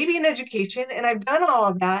 and maybe an education. And I've done all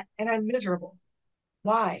of that, and I'm miserable.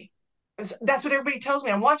 Why? That's what everybody tells me.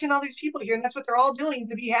 I'm watching all these people here, and that's what they're all doing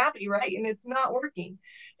to be happy, right? And it's not working.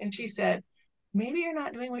 And she said, maybe you're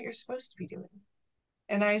not doing what you're supposed to be doing.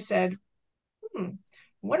 And I said,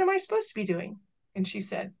 what am I supposed to be doing? And she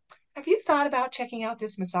said, have you thought about checking out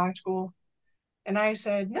this massage school? And I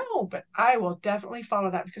said, no, but I will definitely follow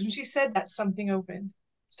that. Because when she said that, something opened.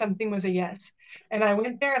 Something was a yes. And I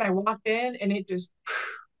went there and I walked in and it just,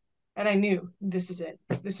 and I knew this is it.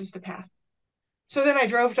 This is the path. So then I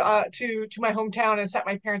drove to my hometown and sat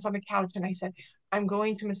my parents on the couch and I said, I'm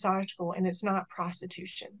going to massage school and it's not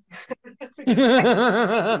prostitution. Everybody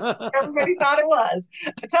thought it was.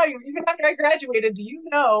 I tell you, even after I graduated, do you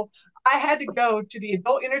know I had to go to the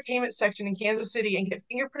adult entertainment section in Kansas City and get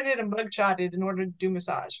fingerprinted and mugshotted in order to do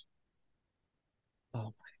massage? Oh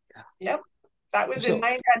my God. Yep. That was in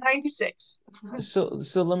 96. So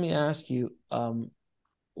let me ask you,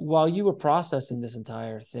 while you were processing this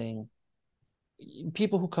entire thing,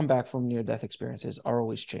 people who come back from near-death experiences are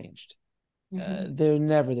always changed. They're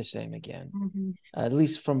never the same again. At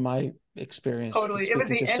least from my experience. Totally. It was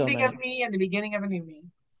the ending of me and the beginning of a new me.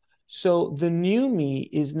 So the new me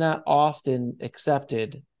is not often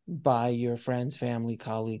accepted by your friends, family,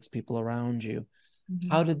 colleagues, people around you.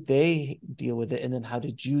 How did they deal with it? And then how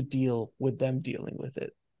did you deal with them dealing with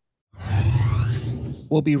it?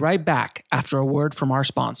 We'll be right back after a word from our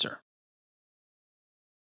sponsor.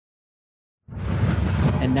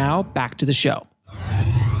 And now back to the show.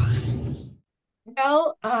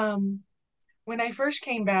 Well, when I first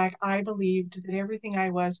came back, I believed that everything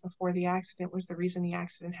I was before the accident was the reason the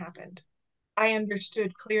accident happened. I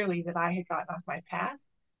understood clearly that I had gotten off my path,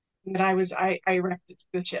 that I wrecked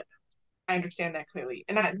the ship. I understand that clearly.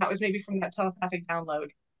 And that was maybe from that telepathic download,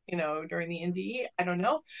 during the NDE. I don't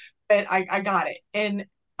know, but I got it. And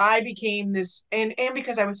I became this, and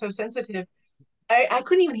because I was so sensitive, I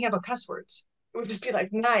couldn't even handle cuss words. It would just be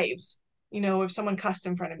like knives, if someone cussed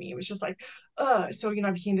in front of me. It was just like, so,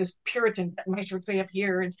 I became this Puritan, my shirt say up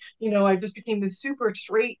here. And, I just became this super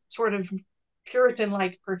straight sort of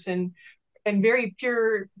Puritan-like person and very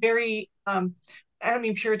pure, very, I don't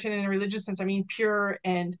mean Puritan in a religious sense. I mean pure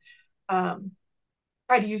and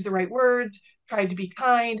tried to use the right words, tried to be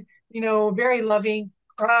kind, very loving,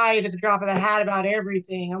 cried at the drop of the hat about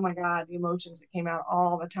everything. Oh my God, the emotions that came out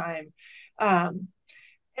all the time. And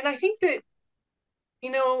I think that,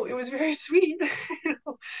 it was very sweet,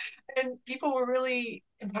 and people were really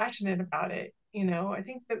compassionate about it. I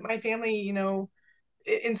think that my family,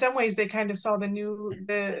 in some ways they kind of saw the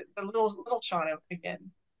little Shawna again,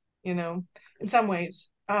 in some ways.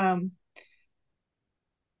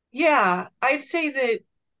 Yeah, I'd say that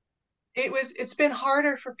it's been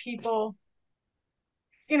harder for people,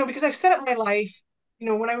 because I've set up my life,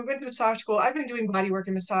 when I went to massage school, I've been doing body work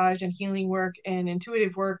and massage and healing work and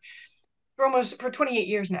intuitive work for 28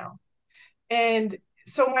 years now. And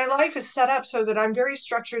so my life is set up so that I'm very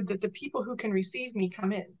structured, that the people who can receive me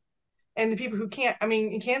come in. And the people who can't, I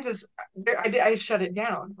mean, in Kansas, I shut it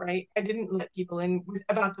down, right? I didn't let people in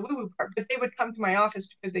about the woo-woo part, but they would come to my office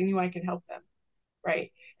because they knew I could help them,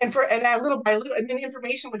 right? And little by little, and then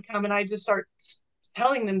information would come, and I'd just start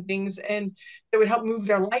telling them things, and it would help move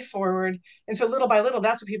their life forward. And so little by little,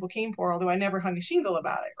 that's what people came for, although I never hung a shingle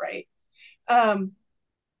about it, right?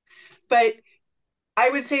 But I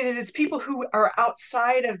would say that it's people who are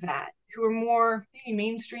outside of that, who are more maybe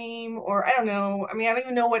mainstream, or I don't know. I mean, I don't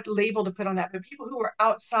even know what label to put on that, but people who are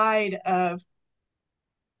outside of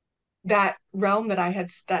that realm that I had,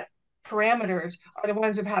 that parameters, are the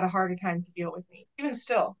ones who've had a harder time to deal with me. Even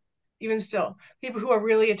still, people who are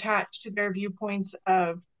really attached to their viewpoints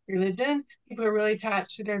of religion, people who are really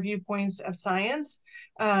attached to their viewpoints of science,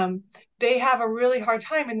 they have a really hard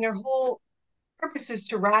time, and their whole purpose is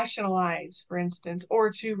to rationalize, for instance, or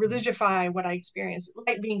to religify what I experienced.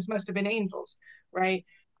 Light beings must have been angels, right?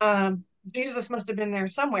 Jesus must have been there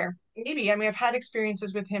somewhere. Maybe. I mean, I've had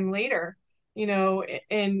experiences with him later, and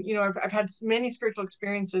I've had many spiritual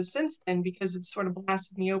experiences since then, because it's sort of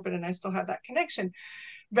blasted me open, and I still have that connection.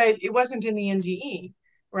 But it wasn't in the NDE,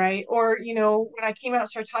 right? Or when I came out and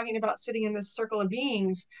started talking about sitting in this circle of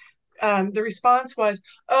beings, the response was,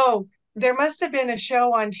 "Oh, there must have been a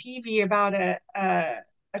show on TV about a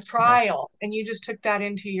trial, and you just took that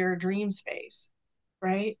into your dream space,"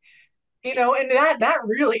 right? And that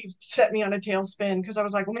really set me on a tailspin, because I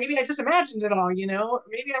was like, well, maybe I just imagined it all,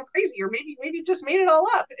 maybe I'm crazy, or maybe just made it all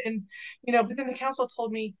up. And but then the council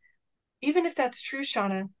told me, even if that's true,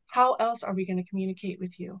 Shawna, how else are we going to communicate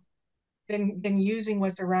with you than using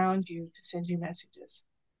what's around you to send you messages?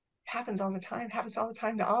 Happens all the time,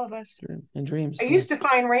 to all of us. In dreams. I used to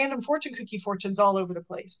find random fortune cookie fortunes all over the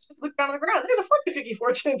place. Just look down on the ground, there's a fortune cookie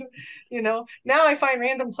fortune. Now I find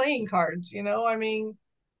random playing cards. I mean,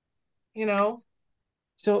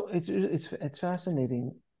 So it's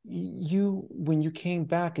fascinating. When you came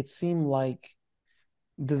back, it seemed like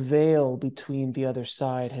the veil between the other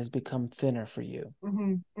side has become thinner for you.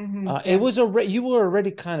 Yeah. It was you were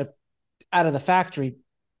already kind of out of the factory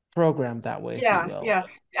programmed that way, if you will. Yeah.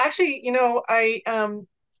 Actually,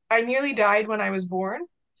 I nearly died when I was born.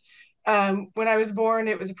 When I was born,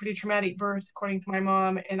 it was a pretty traumatic birth, according to my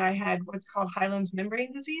mom, and I had what's called Highland's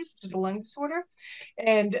membrane disease, which is a lung disorder.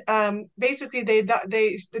 And basically,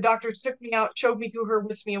 the doctors took me out, showed me to her,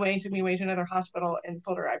 whisked me away, and took me away to another hospital, and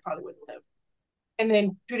told her I probably wouldn't live. And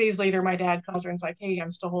then 2 days later, my dad calls her and is like, "Hey,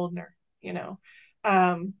 I'm still holding her," you know.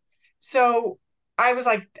 So I was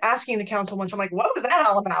like asking the council once, I'm like, "What was that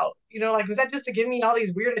all about?" Like, was that just to give me all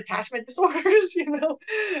these weird attachment disorders,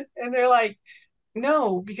 And they're like,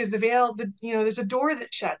 no, because the veil, there's a door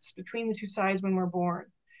that shuts between the two sides when we're born.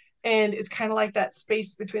 And it's kind of like that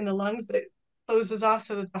space between the lungs that closes off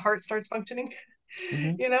so that the heart starts functioning.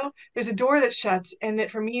 Mm-hmm. There's a door that shuts, and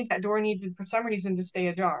that for me, that door needed for some reason to stay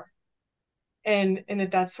ajar. And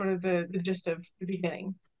that's sort of the gist of the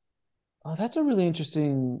beginning. Oh, that's a really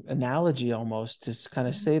interesting analogy almost to kind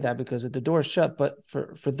of Mm-hmm. say that, because the door is shut, but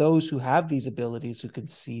for those who have these abilities, who can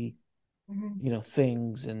see, Mm-hmm.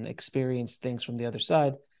 things and experience things from the other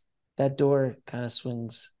side, that door kind of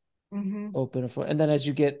swings Mm-hmm. open for, and then as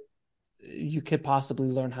you could possibly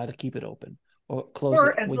learn how to keep it open or close it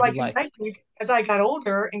Or as when you like in my like. case, as I got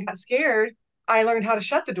older and got scared, I learned how to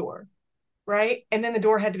shut the door, right? And then the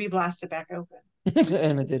door had to be blasted back open.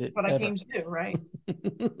 And it did That's it what I came ever. to do, right?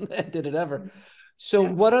 It did it ever. So Yeah.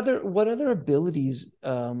 what other abilities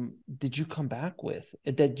did you come back with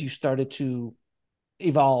that you started to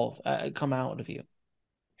evolve, come out of you?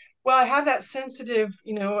 Well, I have that sensitive,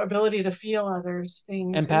 ability to feel others'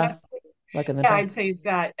 things, and Empath, that's, like an yeah, empath. I'd say it's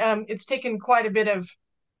that. It's taken quite a bit of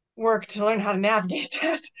work to learn how to navigate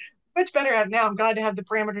that. Much better at it now. I'm glad to have the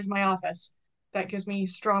parameters in my office. That gives me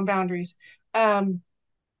strong boundaries. Um,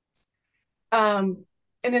 um,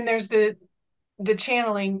 and then there's the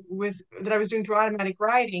channeling with that I was doing through automatic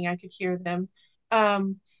writing. I could hear them.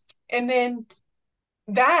 Um, and then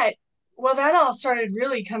that, well, that all started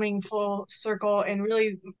really coming full circle and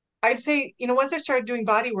really, I'd say, once I started doing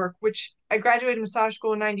body work, which I graduated massage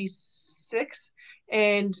school in 96.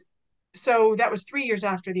 And so that was 3 years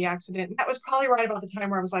after the accident. That was probably right about the time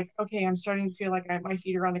where I was like, okay, I'm starting to feel like my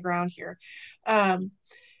feet are on the ground here. Um,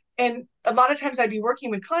 and a lot of times I'd be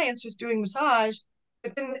working with clients just doing massage,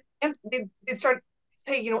 but then they'd start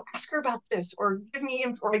say, ask her about this, or give me,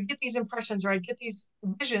 or I get these impressions, or I get these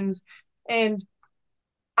visions. And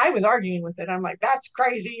I was arguing with it. I'm like, that's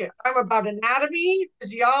crazy. I'm about anatomy,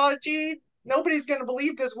 physiology. Nobody's going to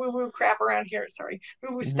believe this woo woo crap around here. Sorry,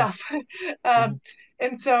 woo woo Mm-hmm. stuff. Mm-hmm.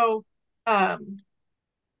 And so, um,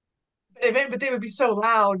 but they would be so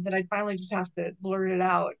loud that I'd finally just have to blurt it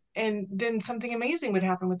out. And then something amazing would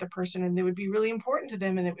happen with the person, and it would be really important to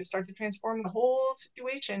them, and it would start to transform the whole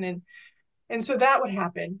situation. And so that would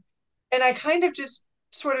happen. And I kind of just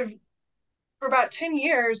sort of, for about 10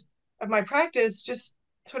 years of my practice, just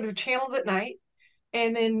sort of channeled at night,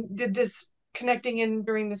 and then did this connecting in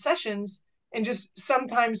during the sessions, and just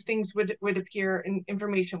sometimes things would appear and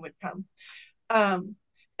information would come. Um,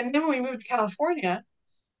 and then when we moved to California,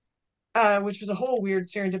 which was a whole weird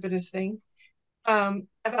serendipitous thing,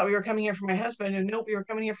 I thought we were coming here for my husband, and nope, we were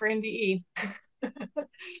coming here for NDE.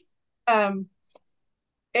 um,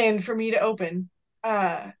 and for me to open.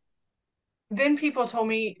 Then people told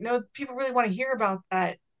me, no, people really want to hear about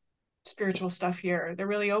that spiritual stuff here. They're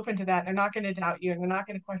really open to that. They're not going to doubt you, and they're not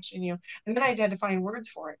going to question you. And then I had to find words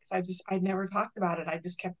for it, because I'd never talked about it. I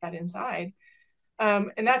just kept that inside.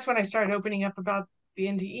 And that's when I started opening up about the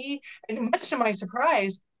NDE. And much to my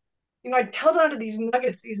surprise, I held on to these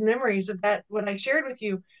nuggets, these memories of that, what I shared with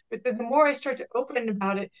you. But the more I start to open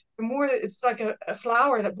about it, the more it's like a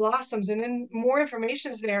flower that blossoms, and then more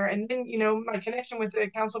information is there. And then, my connection with the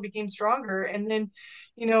council became stronger. And then,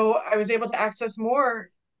 I was able to access more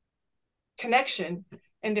connection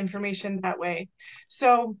and information that way.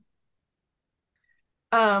 So,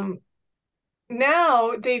 um,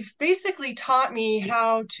 now they've basically taught me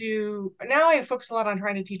how to, now I focus a lot on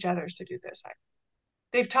trying to teach others to do this.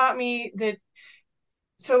 They've taught me that,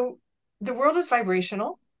 so the world is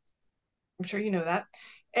vibrational. I'm sure you know that.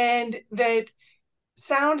 And that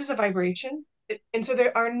sound is a vibration. And so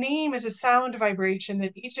our name is a sound vibration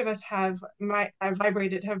that each of us have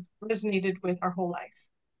vibrated, have resonated with our whole life,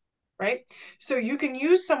 right? So you can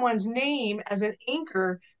use someone's name as an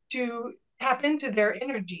anchor to tap into their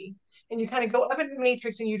energy. And you kind of go up in the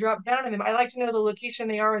matrix and you drop down in them. I like to know the location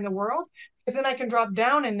they are in the world, because then I can drop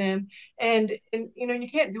down in them. And you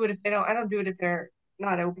can't do it if I don't do it if they're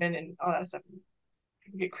not open and all that stuff.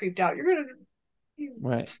 You get creeped out. You're gonna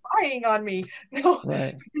Right. spying on me. No,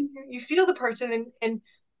 Right. you feel the person, and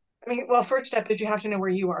I mean, well, first step is you have to know where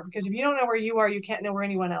you are, because if you don't know where you are, you can't know where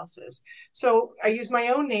anyone else is. So I use my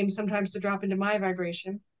own name sometimes to drop into my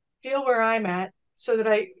vibration, feel where I'm at, so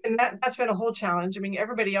that that's been a whole challenge. I mean,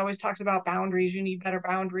 everybody always talks about boundaries. You need better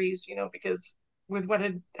boundaries, because with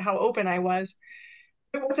how open I was.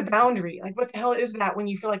 But what's a boundary? Like, what the hell is that when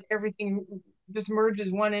you feel like everything just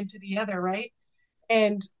merges one into the other, right?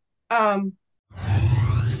 And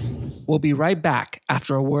we'll be right back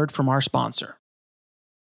after a word from our sponsor.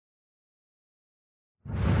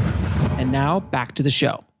 And now back to the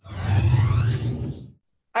show.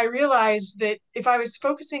 I realized that if I was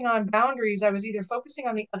focusing on boundaries, I was either focusing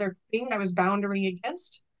on the other thing I was boundarying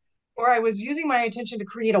against, or I was using my attention to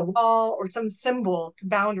create a wall or some symbol to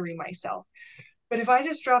boundary myself. But if I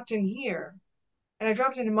just dropped in here and I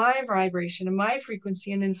dropped into my vibration and my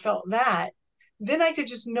frequency and then felt that, then I could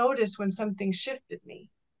just notice when something shifted me.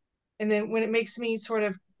 And then when it makes me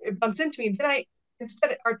it bumps into me, then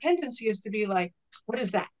instead, our tendency is to be like, what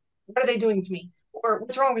is that? What are they doing to me? Or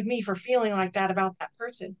what's wrong with me for feeling like that about that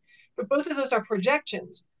person? But both of those are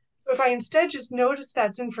projections. So if I instead just notice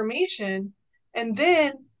that's information, and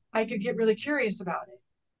then I could get really curious about it.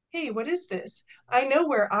 Hey, what is this? I know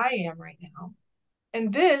where I am right now.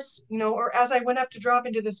 And this, or as I went up to drop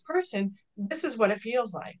into this person, this is what it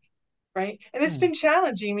feels like. Right. And it's been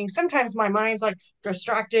challenging. I mean, sometimes my mind's like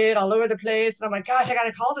distracted all over the place. And I'm like, gosh, I got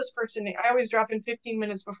to call this person. I always drop in 15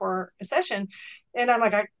 minutes before a session. And I'm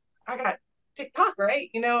like, I got TikTok, right?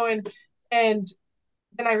 And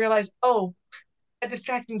then I realized, oh, that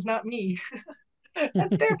distraction's not me.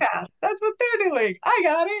 That's their path. That's what they're doing. I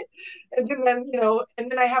got it. And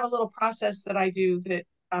then I have a little process that I do that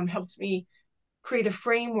helps me create a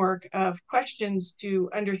framework of questions to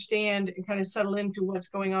understand and kind of settle into what's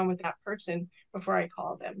going on with that person before I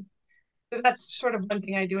call them. So that's sort of one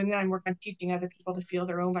thing I do. And then I work on teaching other people to feel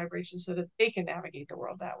their own vibrations so that they can navigate the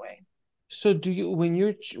world that way. So do you, when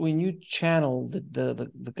you channel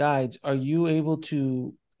the guides, are you able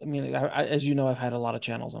to, I mean, as you know, I've had a lot of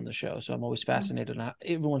channels on the show, so I'm always fascinated. Mm-hmm.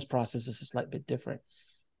 Everyone's process is a slight bit different.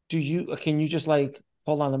 Can you just like,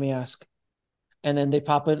 hold on, let me ask. And then they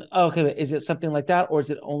pop in, oh, okay, is it something like that? Or is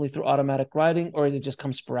it only through automatic writing, or does it just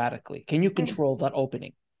come sporadically? Can you control that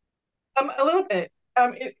opening? A little bit.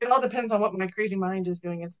 It all depends on what my crazy mind is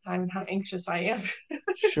doing at the time and how anxious I am.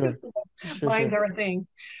 Sure. Minds are a thing.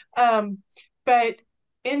 But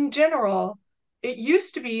in general, it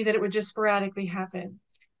used to be that it would just sporadically happen.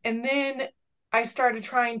 And then I started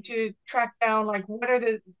trying to track down, like, what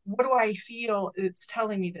do I feel it's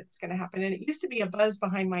telling me that's going to happen? And it used to be a buzz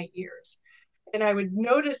behind my ears. And I would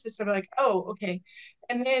notice this and be like, oh, okay.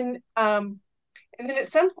 And then at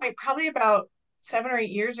some point, probably about 7 or 8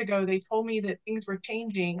 years ago, they told me that things were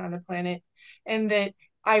changing on the planet and that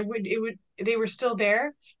they were still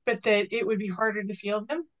there, but that it would be harder to feel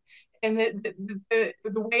them. And that the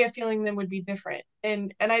way of feeling them would be different.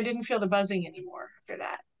 And I didn't feel the buzzing anymore after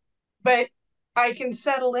that. But I can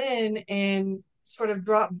settle in and sort of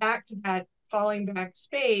drop back to that falling back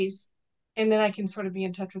space. And then I can sort of be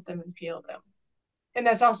in touch with them and feel them. And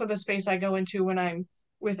that's also the space I go into when I'm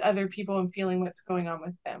with other people and feeling what's going on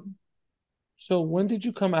with them. So when did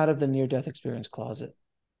you come out of the near-death experience closet?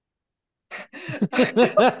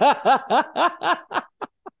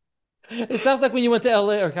 It sounds like when you went to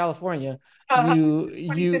LA or California, you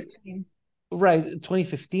 2015. Right,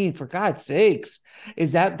 2015, for God's sakes.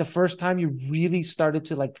 Is that the first time you really started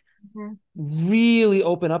to like really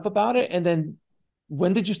open up about it? And then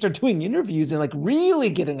when did you start doing interviews and like really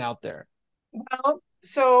getting out there? Well,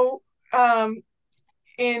 so in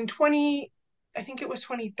I think it was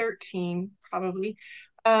 2013, probably,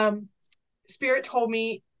 Spirit told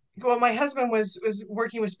me, well, my husband was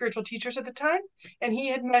working with spiritual teachers at the time, and he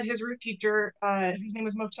had met his root teacher, whose name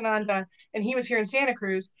was Mokshananda, and he was here in Santa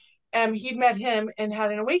Cruz. He'd met him and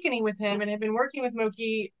had an awakening with him and had been working with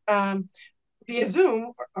Moki via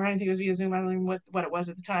Zoom, or I don't think it was via Zoom, I don't know what it was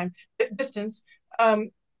at the time, distance,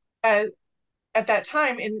 at that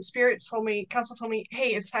time. And Spirit told me, Council told me,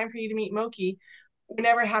 hey, it's time for you to meet Moki.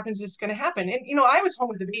 Whenever it happens, it's going to happen. And, I was home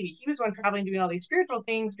with the baby. He was one traveling, doing all these spiritual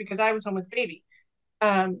things because I was home with the baby.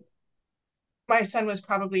 My son was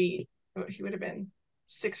probably, he would have been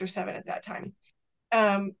 6 or 7 at that time.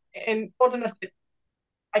 And old enough that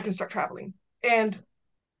I can start traveling. And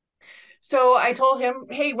so I told him,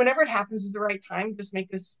 hey, whenever it happens is the right time, just make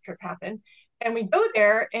this trip happen. And we go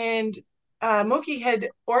there, and Moki had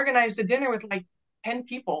organized a dinner with like 10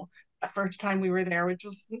 people the first time we were there, which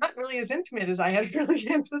was not really as intimate as I had really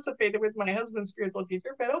anticipated with my husband's spiritual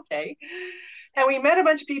teacher, but okay. And we met a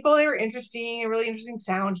bunch of people. They were interesting, a really interesting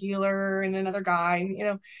sound healer and another guy,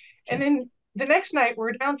 and then the next night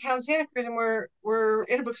we're downtown Santa Cruz and we're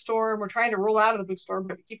in a bookstore and we're trying to roll out of the bookstore,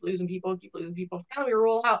 but we keep losing people. Finally we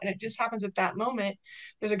roll out, and it just happens at that moment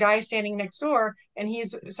there's a guy standing next door, and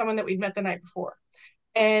he's someone that we'd met the night before.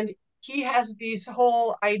 And he has this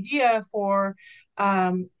whole idea for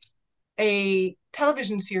a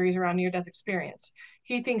television series around near-death experience.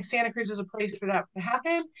 He thinks Santa Cruz is a place for that to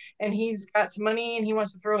happen, and he's got some money and he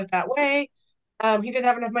wants to throw it that way. He didn't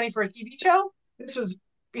have enough money for a TV show. This was,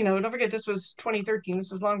 don't forget, this was 2013.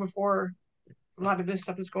 This was long before a lot of this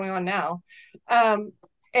stuff is going on now.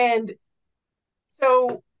 And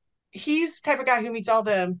so he's the type of guy who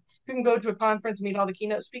can go to a conference and meet all the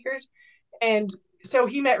keynote speakers. And so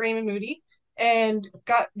he met Raymond Moody and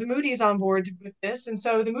got the Moody's on board with this. And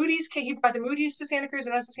so he brought the Moody's to Santa Cruz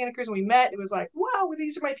and us to Santa Cruz, and we met. It was like, wow,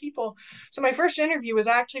 these are my people. So my first interview was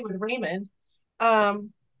actually with Raymond.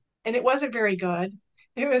 And it wasn't very good.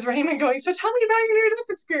 It was Raymond going, so tell me about your near-death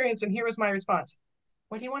experience. And here was my response.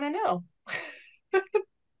 What do you want to know?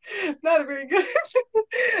 Not a very good.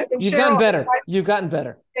 You've gotten better. You've gotten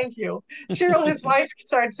better. Thank you. Cheryl, his wife,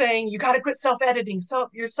 started saying, you got to quit self-editing. So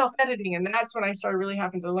you're self-editing. And that's when I started really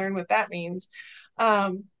having to learn what that means.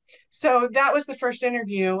 So that was the first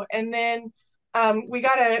interview. And then we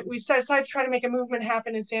decided to try to make a movement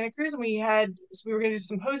happen in Santa Cruz. And we were going to do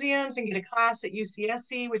symposiums and get a class at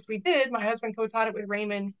UCSC, which we did. My husband co-taught it with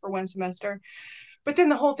Raymond for one semester. But then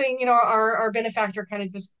the whole thing, our benefactor kind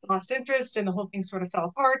of just lost interest, and the whole thing sort of fell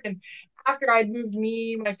apart. And after I'd moved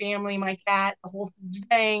me, my family, my cat, the whole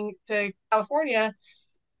thing to California,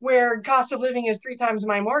 where cost of living is 3 times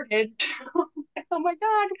my mortgage. Oh my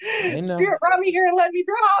God, Spirit brought me here and let me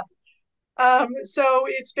drop. So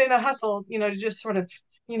it's been a hustle, to just sort of,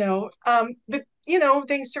 but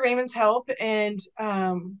thanks to Raymond's help and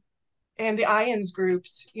the IONS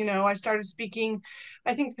groups, I started speaking.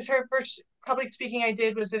 I think the first public speaking I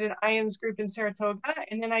did was at an IONS group in Saratoga,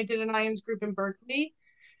 and then I did an IONS group in Berkeley,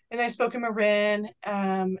 and I spoke in Marin,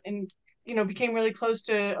 and became really close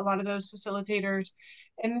to a lot of those facilitators.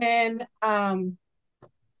 And then when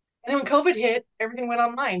COVID hit, everything went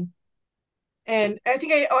online. And I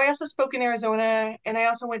think I also spoke in Arizona, and I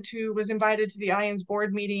also was invited to the IONS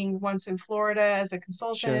board meeting once in Florida as a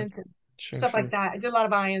consultant, stuff like that. I did a lot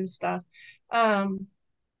of IONS stuff. And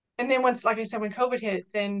then once, like I said, when COVID hit,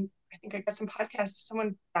 then I think I got some podcasts.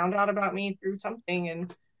 Someone found out about me through something,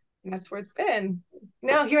 and that's where it's been.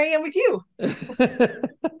 Now here I am with you.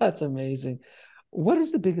 That's amazing. What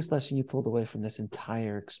is the biggest lesson you pulled away from this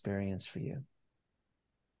entire experience for you?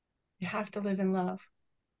 You have to live in love.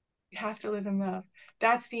 You have to live in love.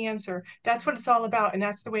 That's the answer. That's what it's all about. And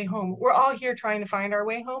that's the way home. We're all here trying to find our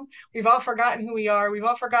way home. We've all forgotten who we are. We've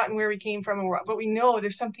all forgotten where we came from. But we know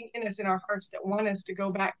there's something in us, in our hearts, that want us to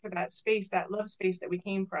go back to that space, that love space that we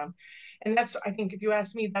came from. And that's, I think, if you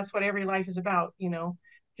ask me, that's what every life is about.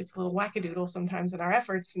 It's a little wackadoodle sometimes in our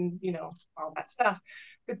efforts and, all that stuff.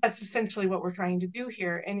 But that's essentially what we're trying to do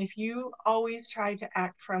here. And if you always try to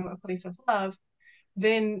act from a place of love,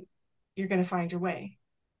 then you're going to find your way.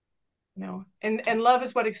 And love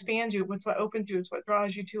is what expands you, it's what opens you, it's what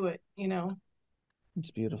draws you to it.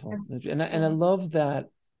 It's beautiful. And I love that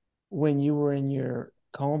when you were in your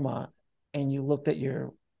coma and you looked at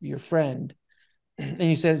your friend, and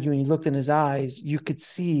you said when you looked in his eyes, you could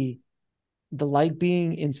see the light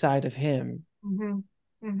being inside of him. Mm-hmm.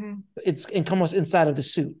 Mm-hmm. It's almost inside of the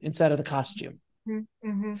suit, inside of the costume.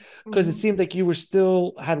 Mm-hmm. Because it seemed like you were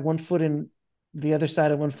still had one foot in the other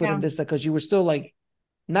side of one foot in this side, because you were still like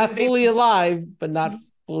not fully alive, but not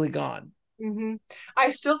fully gone. Mm-hmm. I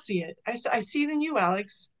still see it. I see it in you,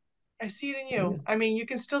 Alex. I see it in you. Yeah. I mean, you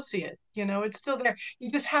can still see it. It's still there. You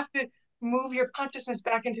just have to move your consciousness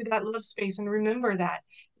back into that love space and remember that.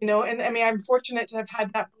 And I mean, I'm fortunate to have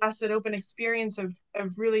had that blessed open experience of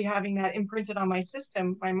really having that imprinted on my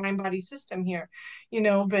system, my mind-body system here.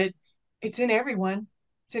 But it's in everyone.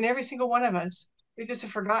 It's in every single one of us. We just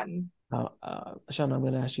have forgotten. Shawna, I'm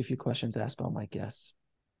going to ask you a few questions to ask all my guests.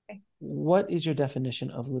 What is your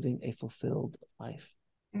definition of living a fulfilled life?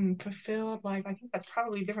 Fulfilled life. I think that's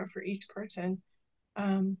probably different for each person.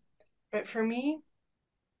 But for me,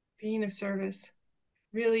 being of service,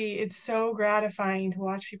 really, it's so gratifying to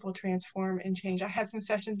watch people transform and change. I had some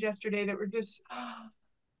sessions yesterday that were just,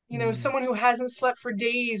 someone who hasn't slept for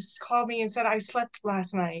days called me and said, I slept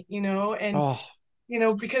last night, and,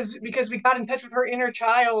 because we got in touch with her inner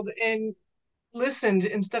child and listened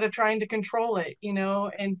instead of trying to control it,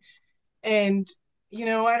 and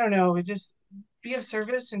I don't know, just be of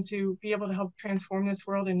service and to be able to help transform this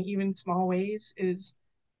world in even small ways is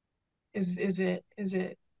it.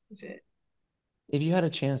 If you had a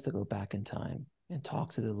chance to go back in time and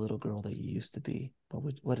talk to the little girl that you used to be,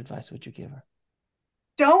 what advice would you give her?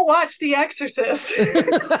 Don't watch The Exorcist.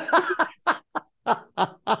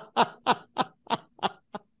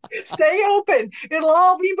 Stay open. It'll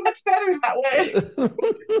all be much better that way.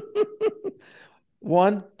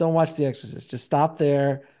 1, don't watch The Exorcist. Just stop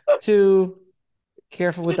there. 2,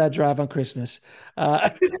 careful with that drive on Christmas.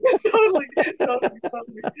 Totally.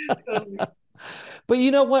 But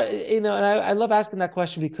you know what? And I love asking that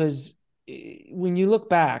question because when you look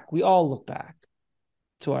back, we all look back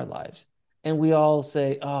to our lives and we all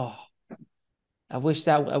say, oh, I wish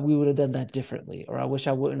that we would have done that differently, or I wish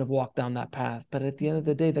I wouldn't have walked down that path. But at the end of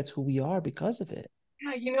the day, that's who we are because of it.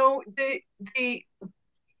 Yeah,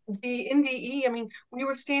 the NDE, I mean, we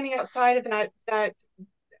were standing outside of that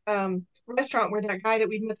restaurant where that guy that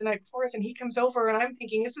we'd met the night before us, and he comes over, and I'm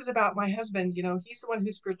thinking, this is about my husband. He's the one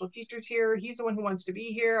whose spiritual teacher's here. He's the one who wants to be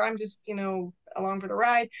here. I'm just, along for the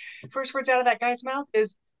ride. First words out of that guy's mouth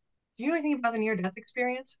is, do you know anything about the near-death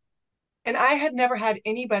experience? And I had never had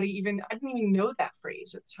anybody I didn't even know that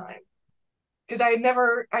phrase at the time. Because I'd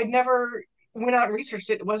never went out and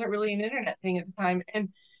researched it. It wasn't really an internet thing at the time. And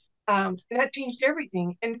that changed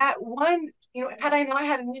everything. And that one, had I not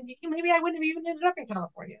had an NDE, maybe I wouldn't have even ended up in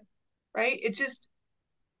California. Right? It just,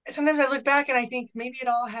 sometimes I look back and I think maybe it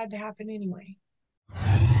all had to happen anyway.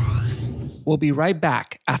 We'll be right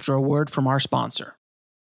back after a word from our sponsor.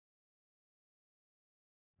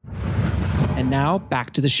 And now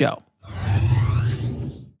back to the show.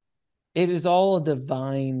 It is all a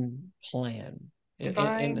divine plan.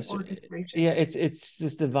 Divine organization. Yeah, it's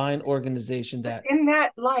this divine organization that. In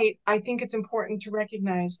that light, I think it's important to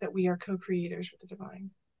recognize that we are co-creators with the divine.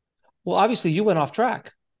 Well, obviously, you went off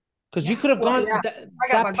track because you could have gone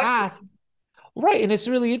that path. Right. And it's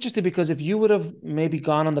really interesting because if you would have maybe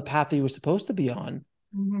gone on the path that you were supposed to be on,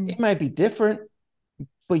 it might be different.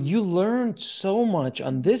 But you learned so much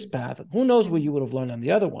on this path. Who knows what you would have learned on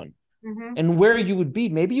the other one and where you would be.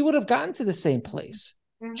 Maybe you would have gotten to the same place,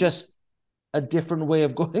 just a different way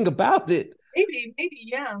of going about it. Maybe,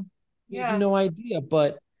 yeah. You have no idea,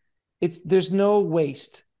 but there's no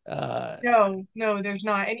waste. No, there's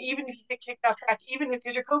not. And even if you get kicked off track, even if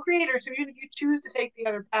you're co-creator, so even if you choose to take the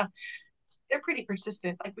other path, they're pretty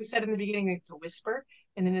persistent. Like we said in the beginning, it's a whisper,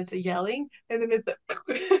 and then it's a yelling, and then it's a...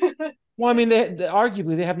 Well, I mean,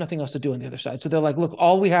 arguably they have nothing else to do on the other side. So they're like, look,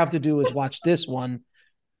 all we have to do is watch this one.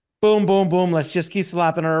 Boom, boom, boom. Let's just keep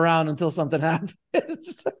slapping her around until something happens. Well,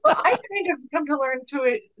 I kind of come to learn to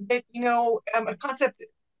it that, a concept.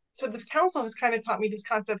 So this council has kind of taught me this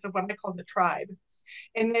concept of what I call the tribe.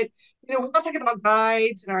 And that, we all talk about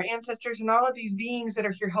guides and our ancestors and all of these beings that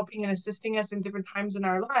are here helping and assisting us in different times in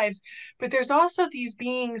our lives. But there's also these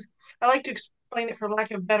beings, I like to explain it for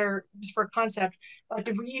lack of better, just for a concept, like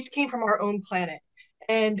if we each came from our own planet.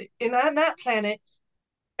 And on that planet,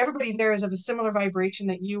 everybody there is of a similar vibration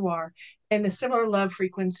that you are and a similar love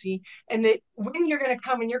frequency. And that when you're going to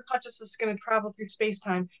come and your consciousness is going to travel through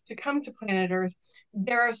space-time to come to planet Earth,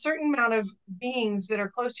 there are a certain amount of beings that are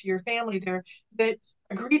close to your family there that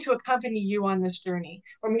agree to accompany you on this journey,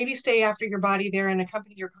 or maybe stay after your body there and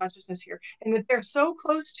accompany your consciousness here. And that they're so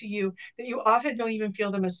close to you that you often don't even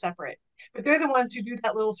feel them as separate. But they're the ones who do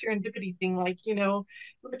that little serendipity thing, like, look,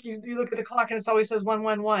 you look at the clock and it always says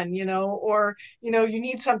 111, or, you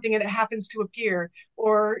need something and it happens to appear,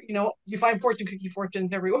 or, you find fortune cookie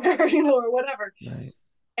fortunes everywhere, or whatever. Right.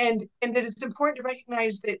 And that it's important to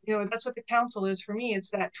recognize that, that's what the council is for me. It's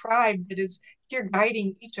that tribe that is here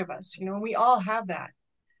guiding each of us, and we all have that.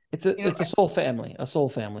 It's a soul family, in some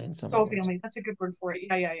soul ways. Family. That's a good word for it.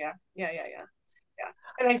 Yeah.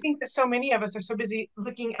 And I think that so many of us are so busy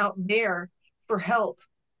looking out there for help,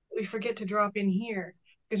 we forget to drop in here.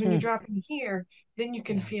 Because when you drop in here, then you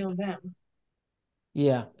can feel them.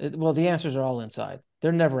 Yeah. Well, the answers are all inside.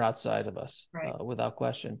 They're never outside of us, right. Without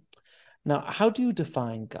question. Now, how do you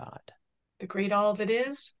define God? The great all that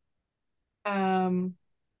is.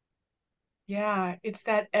 It's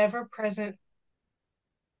that ever-present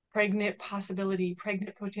pregnant possibility,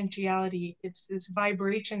 pregnant potentiality. It's this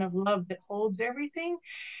vibration of love that holds everything,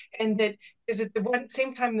 and that is at the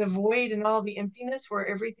same time the void and all the emptiness where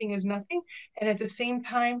everything is nothing, and at the same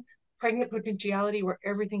time pregnant potentiality where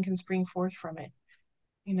everything can spring forth from it.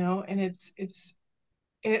 And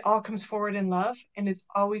it all comes forward in love, and it's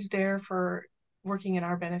always there for working in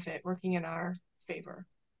our benefit, working in our favor,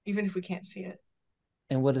 even if we can't see it.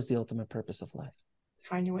 And what is the ultimate purpose of life?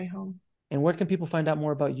 Find your way home. And where can people find out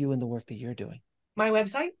more about you and the work that you're doing? My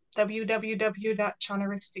website,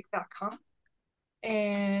 www.shawnaristic.com.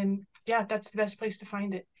 And that's the best place to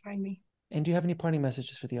find me. And do you have any parting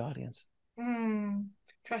messages for the audience?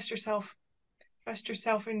 Trust yourself. trust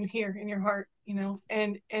yourself in here, in your heart,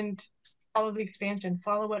 and follow the expansion.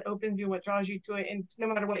 Follow what opens you, what draws you to it, and no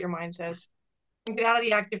matter what your mind says. Get out of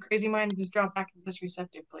the active, crazy mind and just drop back into this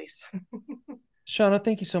receptive place. Shawna,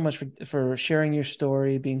 thank you so much for sharing your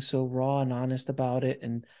story, being so raw and honest about it.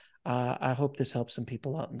 And I hope this helps some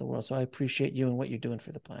people out in the world. So I appreciate you and what you're doing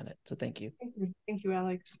for the planet. So thank you. Thank you,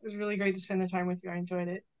 Alex. It was really great to spend the time with you. I enjoyed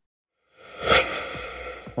it.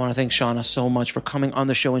 I want to thank Shawna so much for coming on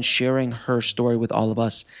the show and sharing her story with all of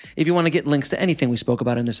us. If you want to get links to anything we spoke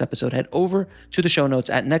about in this episode, head over to the show notes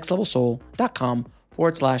at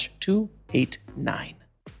nextlevelsoul.com/289.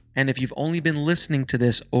 And if you've only been listening to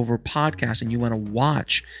this over podcast and you want to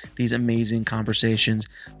watch these amazing conversations,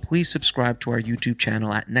 please subscribe to our YouTube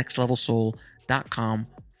channel at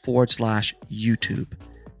nextlevelsoul.com/YouTube.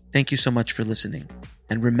 Thank you so much for listening.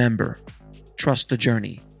 And remember, trust the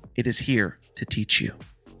journey. It is here to teach you.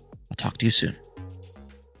 I'll talk to you soon.